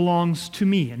belongs to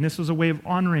me. And this was a way of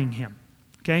honoring Him.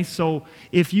 Okay, so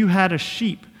if you had a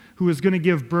sheep who was going to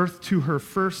give birth to her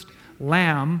first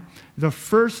lamb, the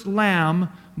first lamb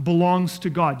belongs to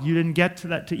God. You didn't get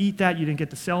to eat that. You didn't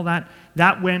get to sell that.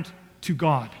 That went to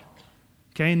God.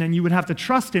 Okay, and then you would have to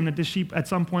trust Him that the sheep at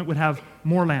some point would have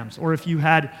more lambs. Or if you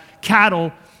had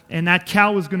cattle and that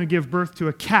cow was going to give birth to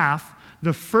a calf,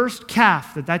 the first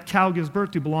calf that cow gives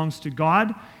birth to belongs to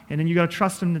God, and then you got to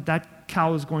trust Him that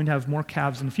cow is going to have more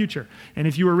calves in the future. And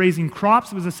if you were raising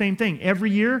crops, it was the same thing.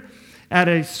 Every year, at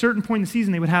a certain point in the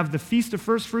season, they would have the Feast of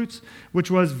First Fruits, which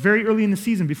was very early in the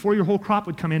season, before your whole crop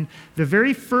would come in. The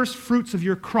very first fruits of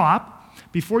your crop,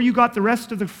 before you got the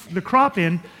rest of the crop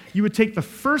in, you would take the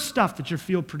first stuff that your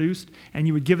field produced and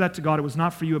you would give that to God. It was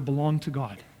not for you, it belonged to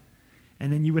God.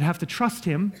 And then you would have to trust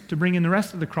him to bring in the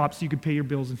rest of the crops so you could pay your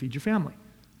bills and feed your family.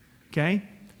 Okay?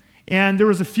 And there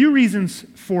was a few reasons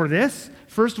for this.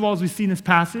 First of all, as we see in this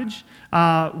passage,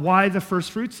 why the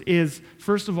first fruits is,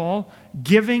 first of all,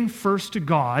 giving first to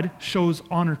God shows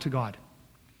honor to God.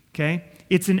 Okay?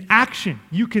 It's an action.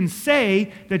 You can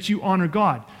say that you honor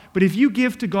God. But if you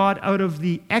give to God out of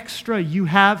the extra you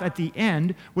have at the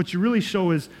end, what you really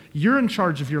show is you're in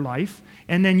charge of your life,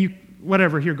 and then you,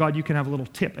 whatever, here, God, you can have a little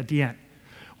tip at the end.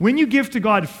 When you give to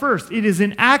God first, it is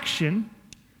an action.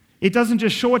 It doesn't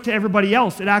just show it to everybody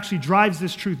else. It actually drives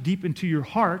this truth deep into your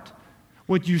heart.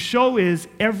 What you show is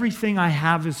everything I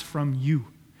have is from you,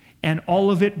 and all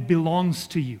of it belongs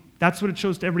to you. That's what it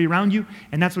shows to everybody around you,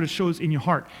 and that's what it shows in your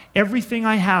heart. Everything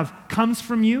I have comes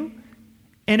from you,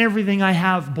 and everything I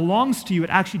have belongs to you.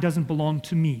 It actually doesn't belong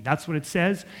to me. That's what it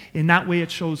says. In that way, it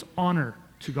shows honor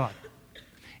to God.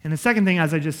 And the second thing,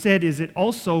 as I just said, is it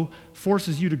also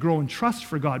forces you to grow in trust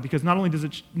for God, because not only does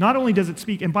it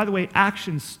speak, and by the way,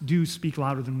 actions do speak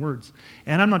louder than words.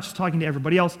 And I'm not just talking to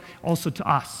everybody else, also to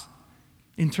us.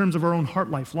 In terms of our own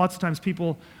heart life, lots of times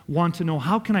people want to know,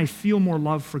 how can I feel more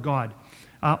love for God?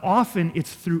 Often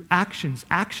it's through actions.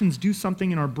 Actions do something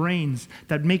in our brains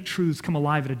that make truths come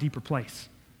alive at a deeper place.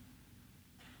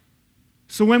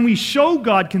 So when we show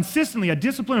God consistently a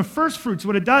discipline of first fruits,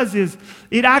 what it does is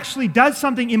it actually does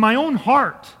something in my own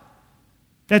heart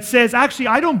that says, actually,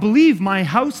 I don't believe my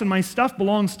house and my stuff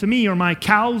belongs to me, or my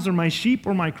cows or my sheep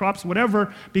or my crops,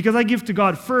 whatever, because I give to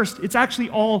God first. It's actually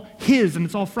all His and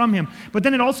it's all from Him. But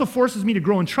then it also forces me to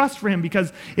grow in trust for Him,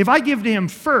 because if I give to Him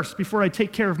first before I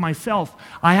take care of myself,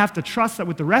 I have to trust that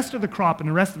with the rest of the crop and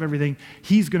the rest of everything,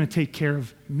 He's going to take care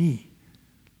of me.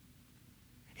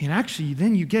 And actually,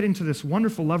 then you get into this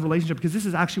wonderful love relationship, because this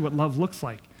is actually what love looks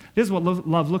like. This is what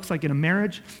love looks like in a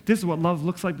marriage. This is what love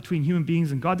looks like between human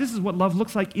beings and God. This is what love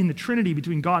looks like in the Trinity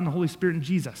between God and the Holy Spirit and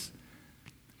Jesus.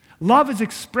 Love is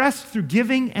expressed through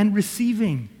giving and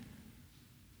receiving.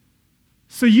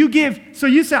 So you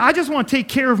say, I just want to take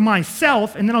care of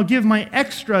myself, and then I'll give my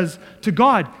extras to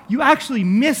God. You actually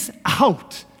miss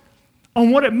out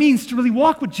on what it means to really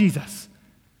walk with Jesus.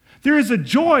 There is a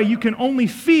joy you can only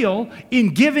feel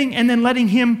in giving and then letting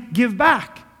Him give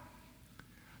back.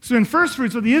 So in first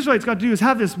fruits, what the Israelites got to do is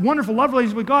have this wonderful love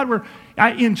relationship with God where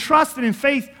in trust and in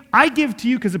faith, I give to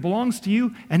you because it belongs to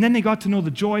you, and then they got to know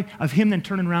the joy of Him then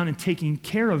turning around and taking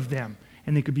care of them,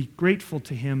 and they could be grateful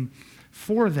to Him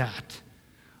for that.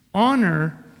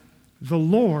 Honor the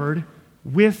Lord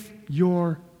with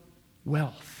your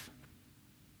wealth.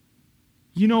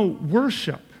 You know,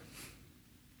 worship.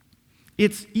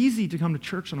 It's easy to come to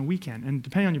church on a weekend, and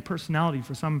depending on your personality,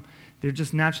 for some, they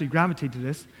just naturally gravitate to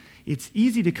this. It's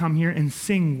easy to come here and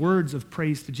sing words of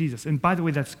praise to Jesus. And by the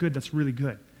way, that's good. That's really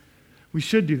good. We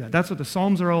should do that. That's what the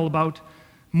Psalms are all about.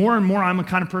 More and more, I'm a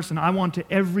kind of person, I want to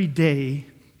every day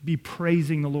be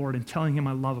praising the Lord and telling Him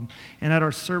I love Him. And at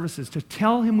our services, to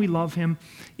tell Him we love Him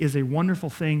is a wonderful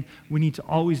thing. We need to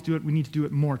always do it. We need to do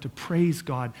it more, to praise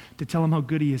God, to tell Him how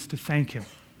good He is, to thank Him.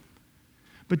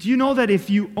 But do you know that if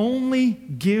you only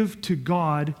give to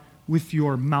God with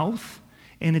your mouth,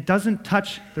 and it doesn't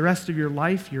touch the rest of your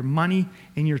life, your money,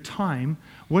 and your time,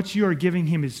 what you are giving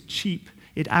Him is cheap.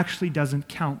 It actually doesn't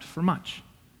count for much.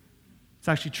 It's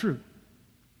actually true.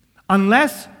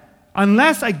 Unless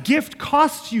a gift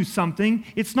costs you something,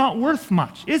 it's not worth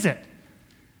much, is it?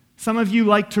 Some of you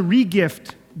like to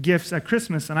re-gift gifts at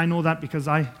Christmas, and I know that because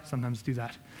I sometimes do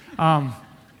that.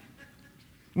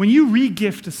 When you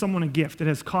re-gift to someone a gift that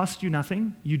has cost you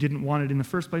nothing, you didn't want it in the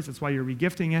first place, that's why you're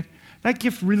re-gifting it, that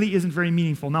gift really isn't very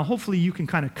meaningful. Now, hopefully you can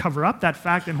kind of cover up that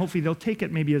fact, and hopefully they'll take it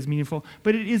maybe as meaningful,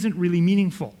 but it isn't really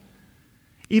meaningful.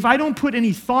 If I don't put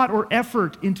any thought or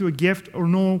effort into a gift or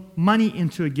no money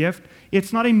into a gift,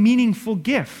 it's not a meaningful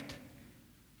gift,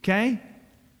 okay?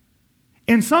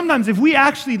 And sometimes if we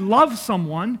actually love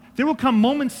someone, there will come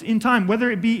moments in time,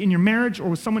 whether it be in your marriage or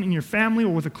with someone in your family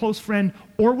or with a close friend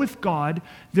or with God,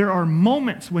 there are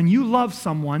moments when you love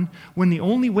someone when the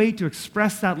only way to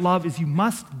express that love is you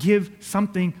must give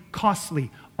something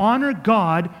costly. Honor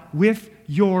God with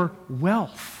your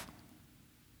wealth.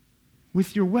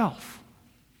 With your wealth.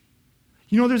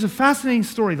 You know, there's a fascinating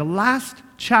story. The last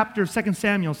chapter of 2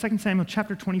 Samuel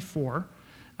chapter 24,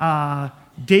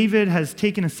 David has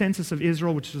taken a census of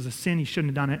Israel, which was a sin. He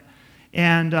shouldn't have done it.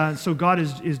 And so God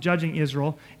is judging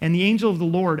Israel. And the angel of the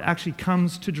Lord actually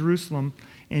comes to Jerusalem,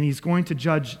 and he's going to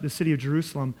judge the city of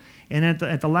Jerusalem. And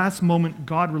at the last moment,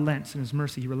 God relents in His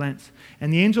mercy. He relents.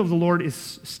 And the angel of the Lord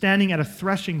is standing at a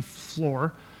threshing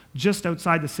floor just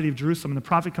outside the city of Jerusalem. And the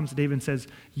prophet comes to David and says,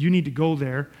 you need to go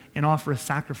there and offer a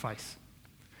sacrifice.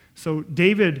 So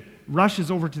David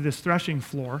rushes over to this threshing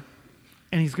floor,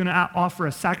 and he's going to offer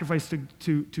a sacrifice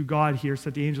to God here so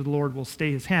that the angel of the Lord will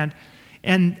stay his hand.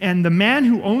 And the man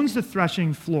who owns the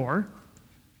threshing floor,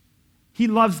 he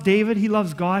loves David, he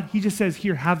loves God. He just says,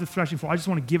 here, have the threshing floor. I just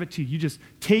want to give it to you. You just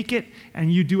take it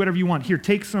and you do whatever you want. Here,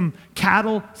 take some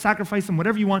cattle, sacrifice them,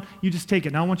 whatever you want. You just take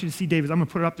it. Now I want you to see David. I'm going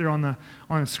to put it up there on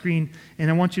the screen, and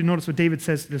I want you to notice what David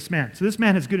says to this man. So this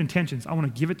man has good intentions. I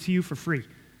want to give it to you for free.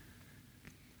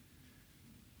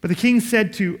 But the king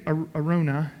said to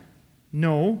Araunah,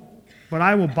 no, but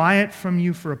I will buy it from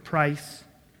you for a price.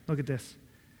 Look at this.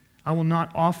 I will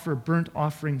not offer burnt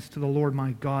offerings to the Lord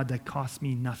my God that cost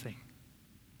me nothing.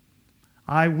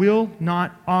 I will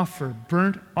not offer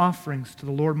burnt offerings to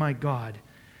the Lord my God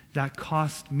that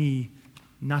cost me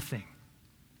nothing.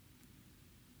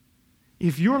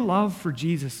 If your love for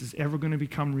Jesus is ever going to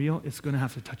become real, it's going to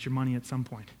have to touch your money at some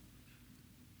point.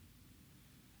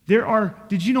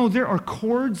 Did you know there are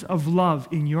chords of love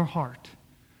in your heart?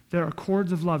 There are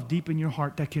chords of love deep in your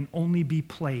heart that can only be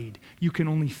played. You can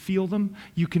only feel them.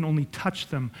 You can only touch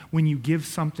them when you give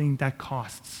something that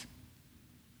costs.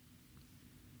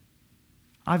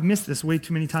 I've missed this way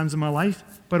too many times in my life,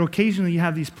 but occasionally you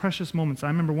have these precious moments. I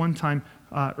remember one time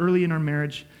early in our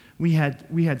marriage, we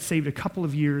had saved a couple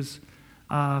of years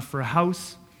for a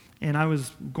house, and I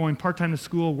was going part-time to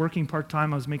school, working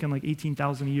part-time. I was making like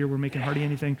 $18,000 a year. We were making hardly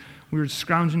anything. We were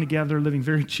scrounging together, living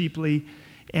very cheaply,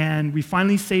 and we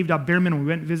finally saved up bare minimum.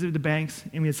 We went and visited the banks,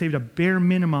 and we had saved a bare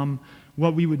minimum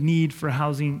what we would need for a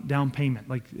housing down payment.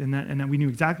 And that we knew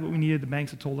exactly what we needed. The banks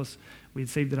had told us we had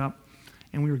saved it up,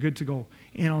 and we were good to go.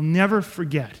 And I'll never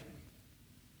forget.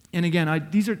 And again,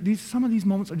 some of these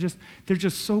moments they're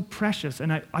just so precious.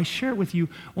 And I share it with you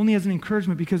only as an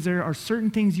encouragement because there are certain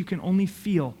things you can only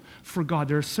feel for God.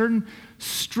 There are certain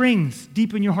strings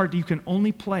deep in your heart that you can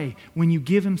only play when you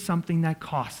give him something that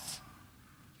costs.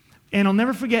 And I'll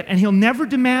never forget, and he'll never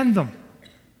demand them.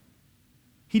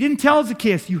 He didn't tell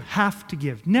Zacchaeus, you have to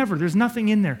give. Never. There's nothing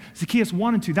in there. Zacchaeus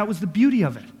wanted to. That was the beauty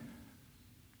of it.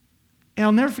 And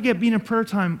I'll never forget being in prayer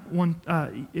time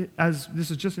as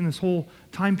this is just in this whole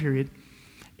time period,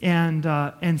 and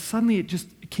suddenly it just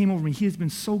came over me. He has been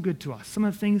so good to us. Some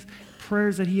of the things,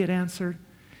 prayers that he had answered,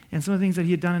 and some of the things that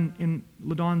he had done in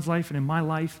LaDawn's life and in my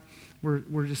life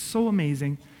were just so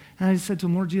amazing. And I said to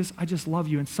him, Lord Jesus, I just love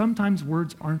you. And sometimes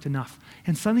words aren't enough.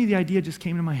 And suddenly the idea just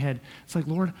came into my head. It's like,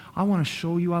 Lord, I want to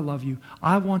show you I love you.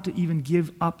 I want to even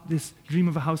give up this dream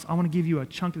of a house. I want to give you a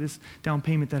chunk of this down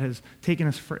payment that has taken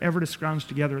us forever to scrounge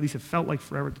together. At least it felt like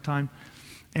forever at the time.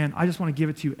 And I just want to give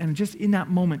it to you. And just in that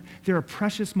moment, there are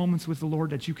precious moments with the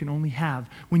Lord that you can only have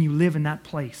when you live in that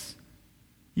place.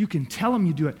 You can tell him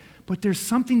you do it, but there's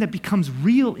something that becomes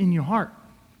real in your heart.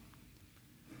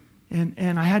 And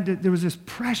there was this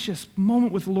precious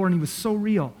moment with the Lord, and he was so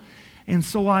real. And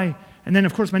then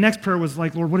of course my next prayer was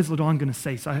like, Lord, what is LaDawn going to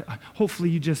say? So hopefully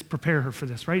you just prepare her for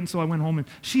this, right? And so I went home, and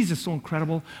she's just so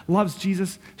incredible, loves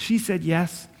Jesus. She said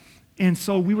yes. And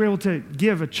so we were able to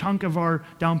give a chunk of our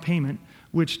down payment,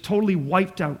 which totally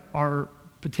wiped out our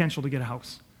potential to get a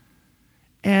house.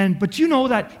 But you know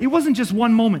that it wasn't just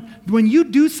one moment. When you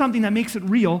do something that makes it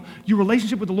real, your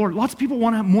relationship with the Lord, lots of people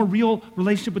want to have more real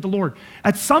relationship with the Lord.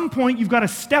 At some point, you've got to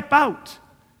step out,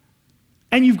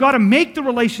 and you've got to make the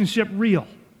relationship real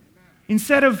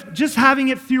instead of just having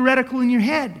it theoretical in your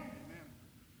head.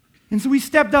 And so we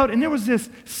stepped out, and there was this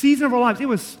season of our lives.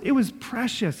 It was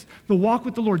precious, the walk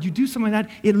with the Lord. You do something like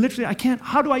that, it literally,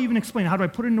 how do I even explain it? How do I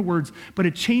put it into words? But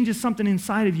it changes something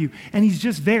inside of you, and he's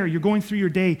just there. You're going through your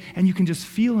day, and you can just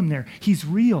feel him there. He's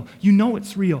real. You know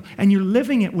it's real, and you're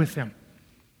living it with him.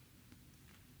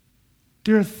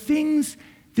 There are things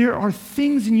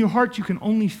in your heart you can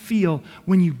only feel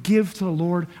when you give to the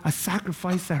Lord a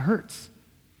sacrifice that hurts.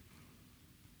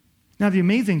 Now, the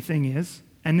amazing thing is,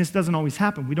 and this doesn't always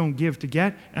happen. We don't give to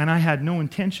get, and I had no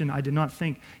intention. I did not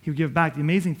think he would give back. The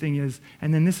amazing thing is,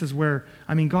 and then this is where,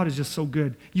 God is just so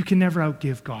good. You can never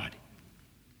outgive God.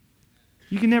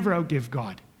 You can never outgive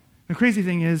God. The crazy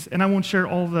thing is, and I won't share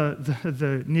all the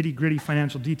nitty-gritty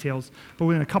financial details, but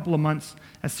within a couple of months,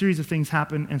 a series of things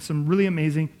happened, and some really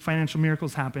amazing financial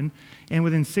miracles happened, and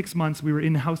within 6 months, we were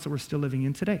in the house that we're still living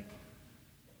in today.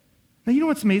 Now, you know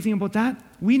what's amazing about that?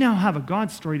 We now have a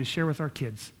God story to share with our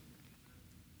kids.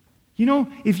 You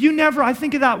know, I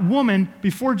think of that woman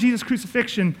before Jesus'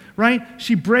 crucifixion, right?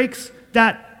 She breaks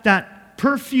that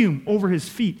perfume over his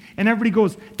feet, and everybody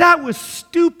goes, that was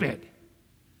stupid.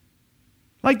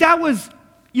 Like that was,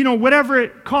 whatever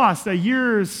it cost, a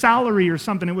year's salary or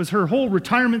something. It was her whole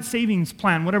retirement savings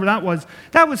plan, whatever that was.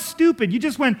 That was stupid. You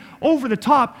just went over the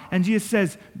top, and Jesus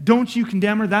says, don't you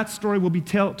condemn her. That story will be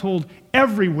told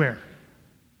everywhere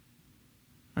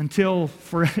until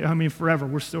forever.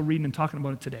 We're still reading and talking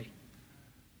about it today.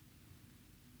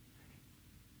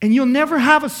 And you'll never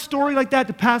have a story like that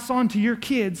to pass on to your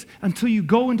kids until you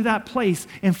go into that place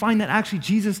and find that actually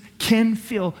Jesus can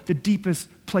fill the deepest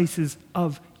places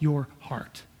of your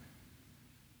heart.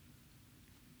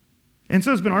 And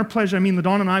so it's been our pleasure.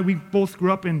 LaDonna and I, we both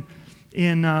grew up in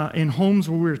homes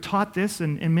where we were taught this,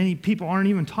 and many people aren't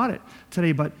even taught it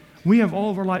today, but we have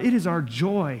all of our life. It is our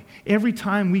joy every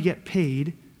time we get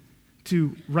paid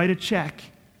to write a check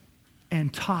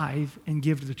and tithe and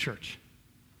give to the church.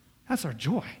 That's our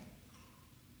joy.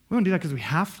 We don't do that because we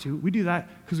have to. We do that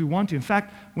because we want to. In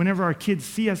fact, whenever our kids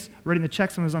see us writing the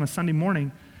checks on a Sunday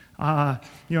morning,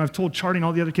 I've told Charlie and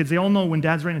all the other kids, they all know when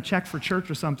Dad's writing a check for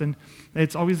church or something,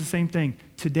 it's always the same thing.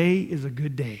 Today is a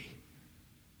good day.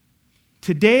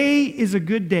 Today is a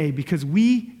good day because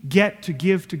we get to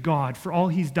give to God for all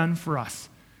He's done for us.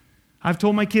 I've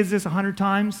told my kids this 100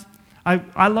 times.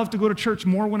 I love to go to church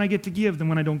more when I get to give than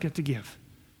when I don't get to give.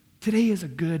 Today is a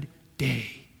good day.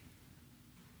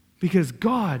 Because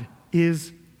God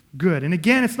is good. And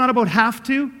again, it's not about have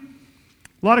to.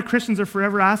 A lot of Christians are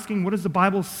forever asking, what does the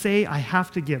Bible say I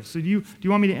have to give? So do you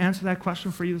want me to answer that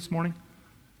question for you this morning?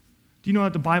 Do you know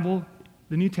that the Bible,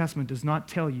 the New Testament, does not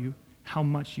tell you how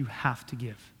much you have to give?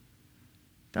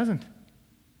 It doesn't. It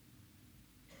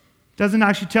doesn't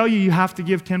actually tell you have to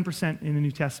give 10% in the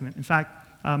New Testament. In fact,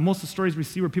 most of the stories we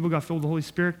see where people got filled with the Holy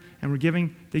Spirit and were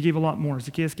giving, they gave a lot more.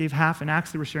 Zacchaeus gave half, and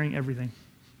Acts they were sharing everything.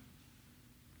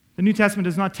 The New Testament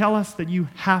does not tell us that you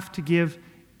have to give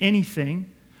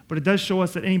anything, but it does show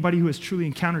us that anybody who has truly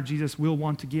encountered Jesus will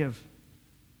want to give.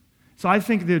 So I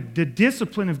think the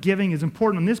discipline of giving is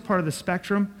important on this part of the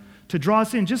spectrum to draw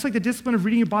us in, just like the discipline of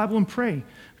reading your Bible and pray.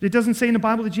 It doesn't say in the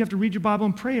Bible that you have to read your Bible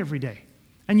and pray every day,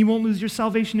 and you won't lose your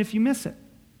salvation if you miss it.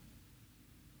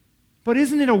 But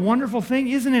isn't it a wonderful thing?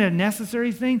 Isn't it a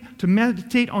necessary thing to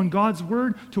meditate on God's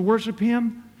Word, to worship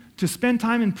Him, to spend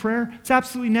time in prayer? It's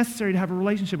absolutely necessary to have a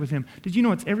relationship with Him. Did you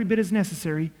know it's every bit as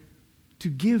necessary to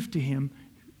give to Him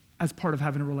as part of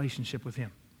having a relationship with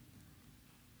Him?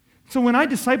 So when I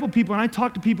disciple people and I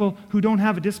talk to people who don't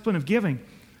have a discipline of giving,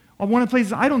 one of the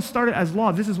places I don't start it as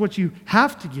law. This is what you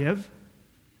have to give.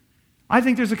 I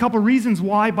think there's a couple reasons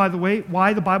why, by the way,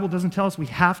 why the Bible doesn't tell us we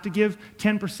have to give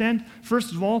 10%.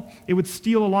 First of all, it would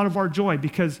steal a lot of our joy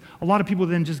because a lot of people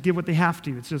then just give what they have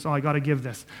to. It's just, I got to give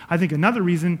this. I think another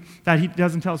reason that He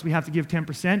doesn't tell us we have to give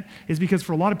 10% is because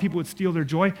for a lot of people it would steal their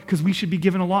joy because we should be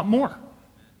given a lot more.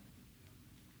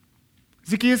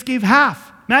 Zacchaeus gave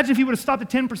half. Imagine if he would have stopped at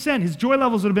 10%. His joy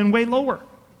levels would have been way lower.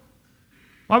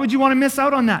 Why would you want to miss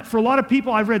out on that? For a lot of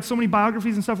people, I've read so many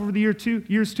biographies and stuff over the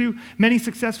years too. Many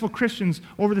successful Christians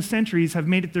over the centuries have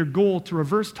made it their goal to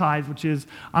reverse tithe, which is,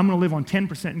 I'm going to live on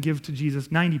 10% and give to Jesus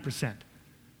 90%.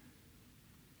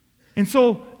 And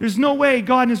so there's no way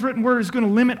God in His written word is going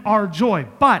to limit our joy.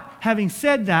 But having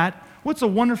said that, what's a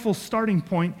wonderful starting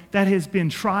point that has been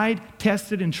tried,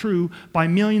 tested, and true by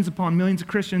millions upon millions of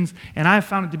Christians, and I have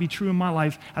found it to be true in my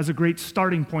life as a great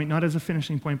starting point, not as a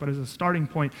finishing point, but as a starting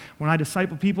point. When I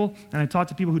disciple people and I talk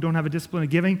to people who don't have a discipline of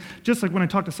giving, just like when I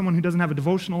talk to someone who doesn't have a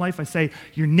devotional life, I say,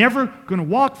 you're never going to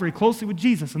walk very closely with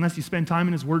Jesus unless you spend time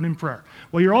in His Word and in prayer.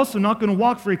 Well, you're also not going to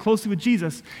walk very closely with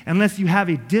Jesus unless you have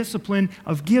a discipline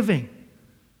of giving.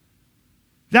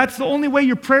 That's the only way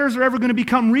your prayers are ever going to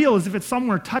become real, is if it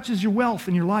somewhere touches your wealth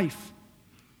in your life.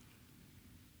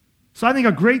 So I think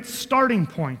a great starting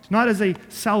point, not as a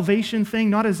salvation thing,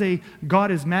 not as a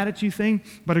God is mad at you thing,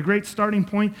 but a great starting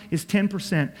point is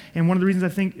 10%. And one of the reasons I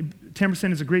think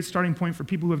 10% is a great starting point for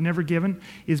people who have never given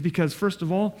is because, first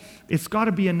of all, it's got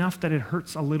to be enough that it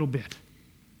hurts a little bit.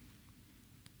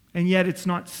 And yet it's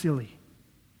not silly.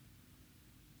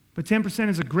 But 10%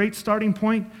 is a great starting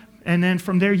point. And then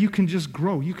from there, you can just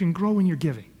grow. You can grow in your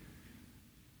giving.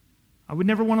 I would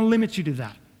never want to limit you to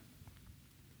that.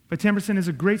 But 10% is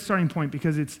a great starting point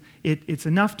because it's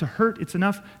enough to hurt. It's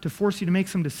enough to force you to make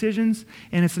some decisions.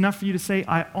 And it's enough for you to say,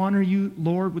 I honor you,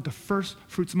 Lord, with the first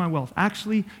fruits of my wealth.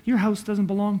 Actually, your house doesn't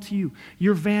belong to you.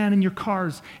 Your van and your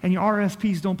cars and your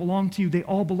RSPs don't belong to you. They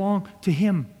all belong to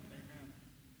Him.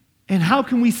 And how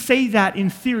can we say that in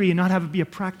theory and not have it be a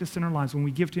practice in our lives? When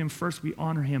we give to Him first, we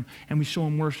honor Him and we show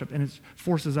Him worship, and it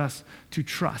forces us to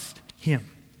trust Him.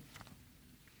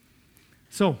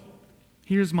 So,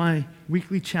 here's my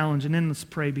weekly challenge, and then let's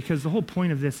pray, because the whole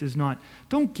point of this is not,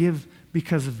 don't give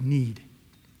because of need.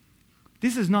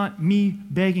 This is not me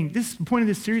begging. The point of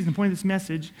this series and the point of this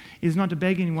message is not to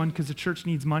beg anyone because the church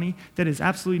needs money. That is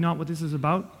absolutely not what this is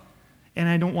about, and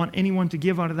I don't want anyone to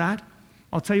give out of that.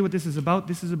 I'll tell you what this is about.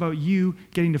 This is about you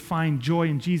getting to find joy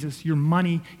in Jesus. Your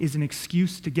money is an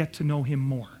excuse to get to know Him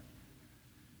more.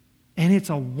 And it's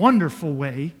a wonderful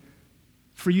way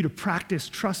for you to practice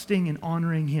trusting and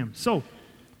honoring Him. So,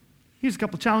 here's a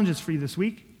couple challenges for you this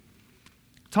week.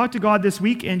 Talk to God this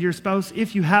week and your spouse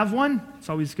if you have one. It's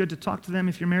always good to talk to them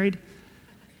if you're married.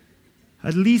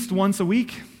 At least once a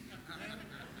week.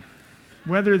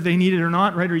 Whether they need it or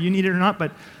not, right, or you need it or not.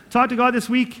 But talk to God this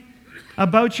week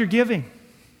about your giving.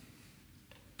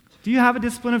 Do you have a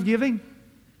discipline of giving?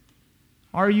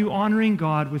 Are you honoring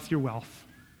God with your wealth?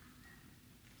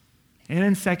 And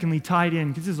then secondly, tied in,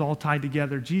 because this is all tied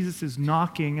together, Jesus is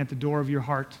knocking at the door of your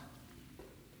heart.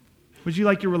 Would you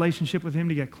like your relationship with Him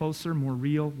to get closer, more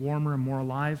real, warmer, and more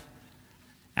alive?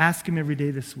 Ask Him every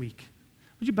day this week.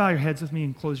 Would you bow your heads with me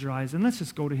and close your eyes, and let's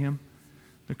just go to Him.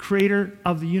 The creator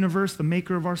of the universe, the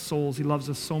maker of our souls. He loves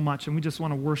us so much, and we just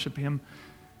want to worship Him.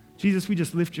 Jesus, we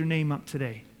just lift your name up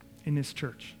today in this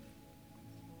church.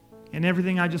 And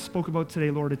everything I just spoke about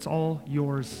today, Lord, it's all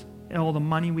yours. All the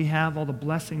money we have, all the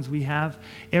blessings we have,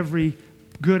 every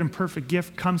good and perfect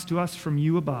gift comes to us from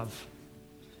you above.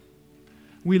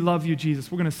 We love you,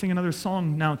 Jesus. We're going to sing another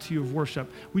song now to you of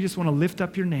worship. We just want to lift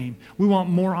up your name. We want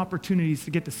more opportunities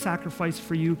to get to sacrifice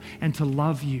for you and to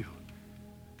love you.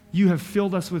 You have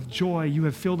filled us with joy. You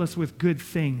have filled us with good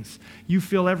things. You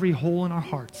fill every hole in our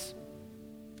hearts.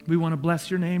 We want to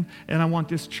bless your name, and I want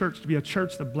this church to be a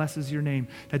church that blesses your name,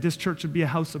 that this church would be a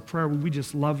house of prayer where we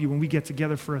just love you. When we get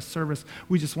together for a service,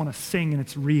 we just want to sing, and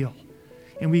it's real.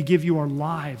 And we give you our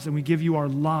lives, and we give you our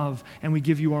love, and we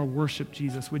give you our worship,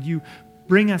 Jesus. Would you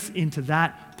bring us into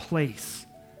that place?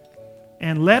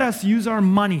 And let us use our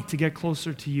money to get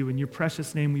closer to you. In your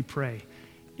precious name we pray.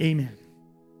 Amen.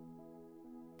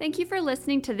 Thank you for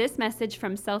listening to this message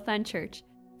from Southland Church.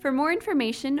 For more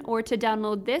information or to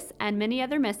download this and many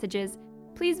other messages,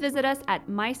 please visit us at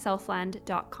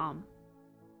mysouthland.com.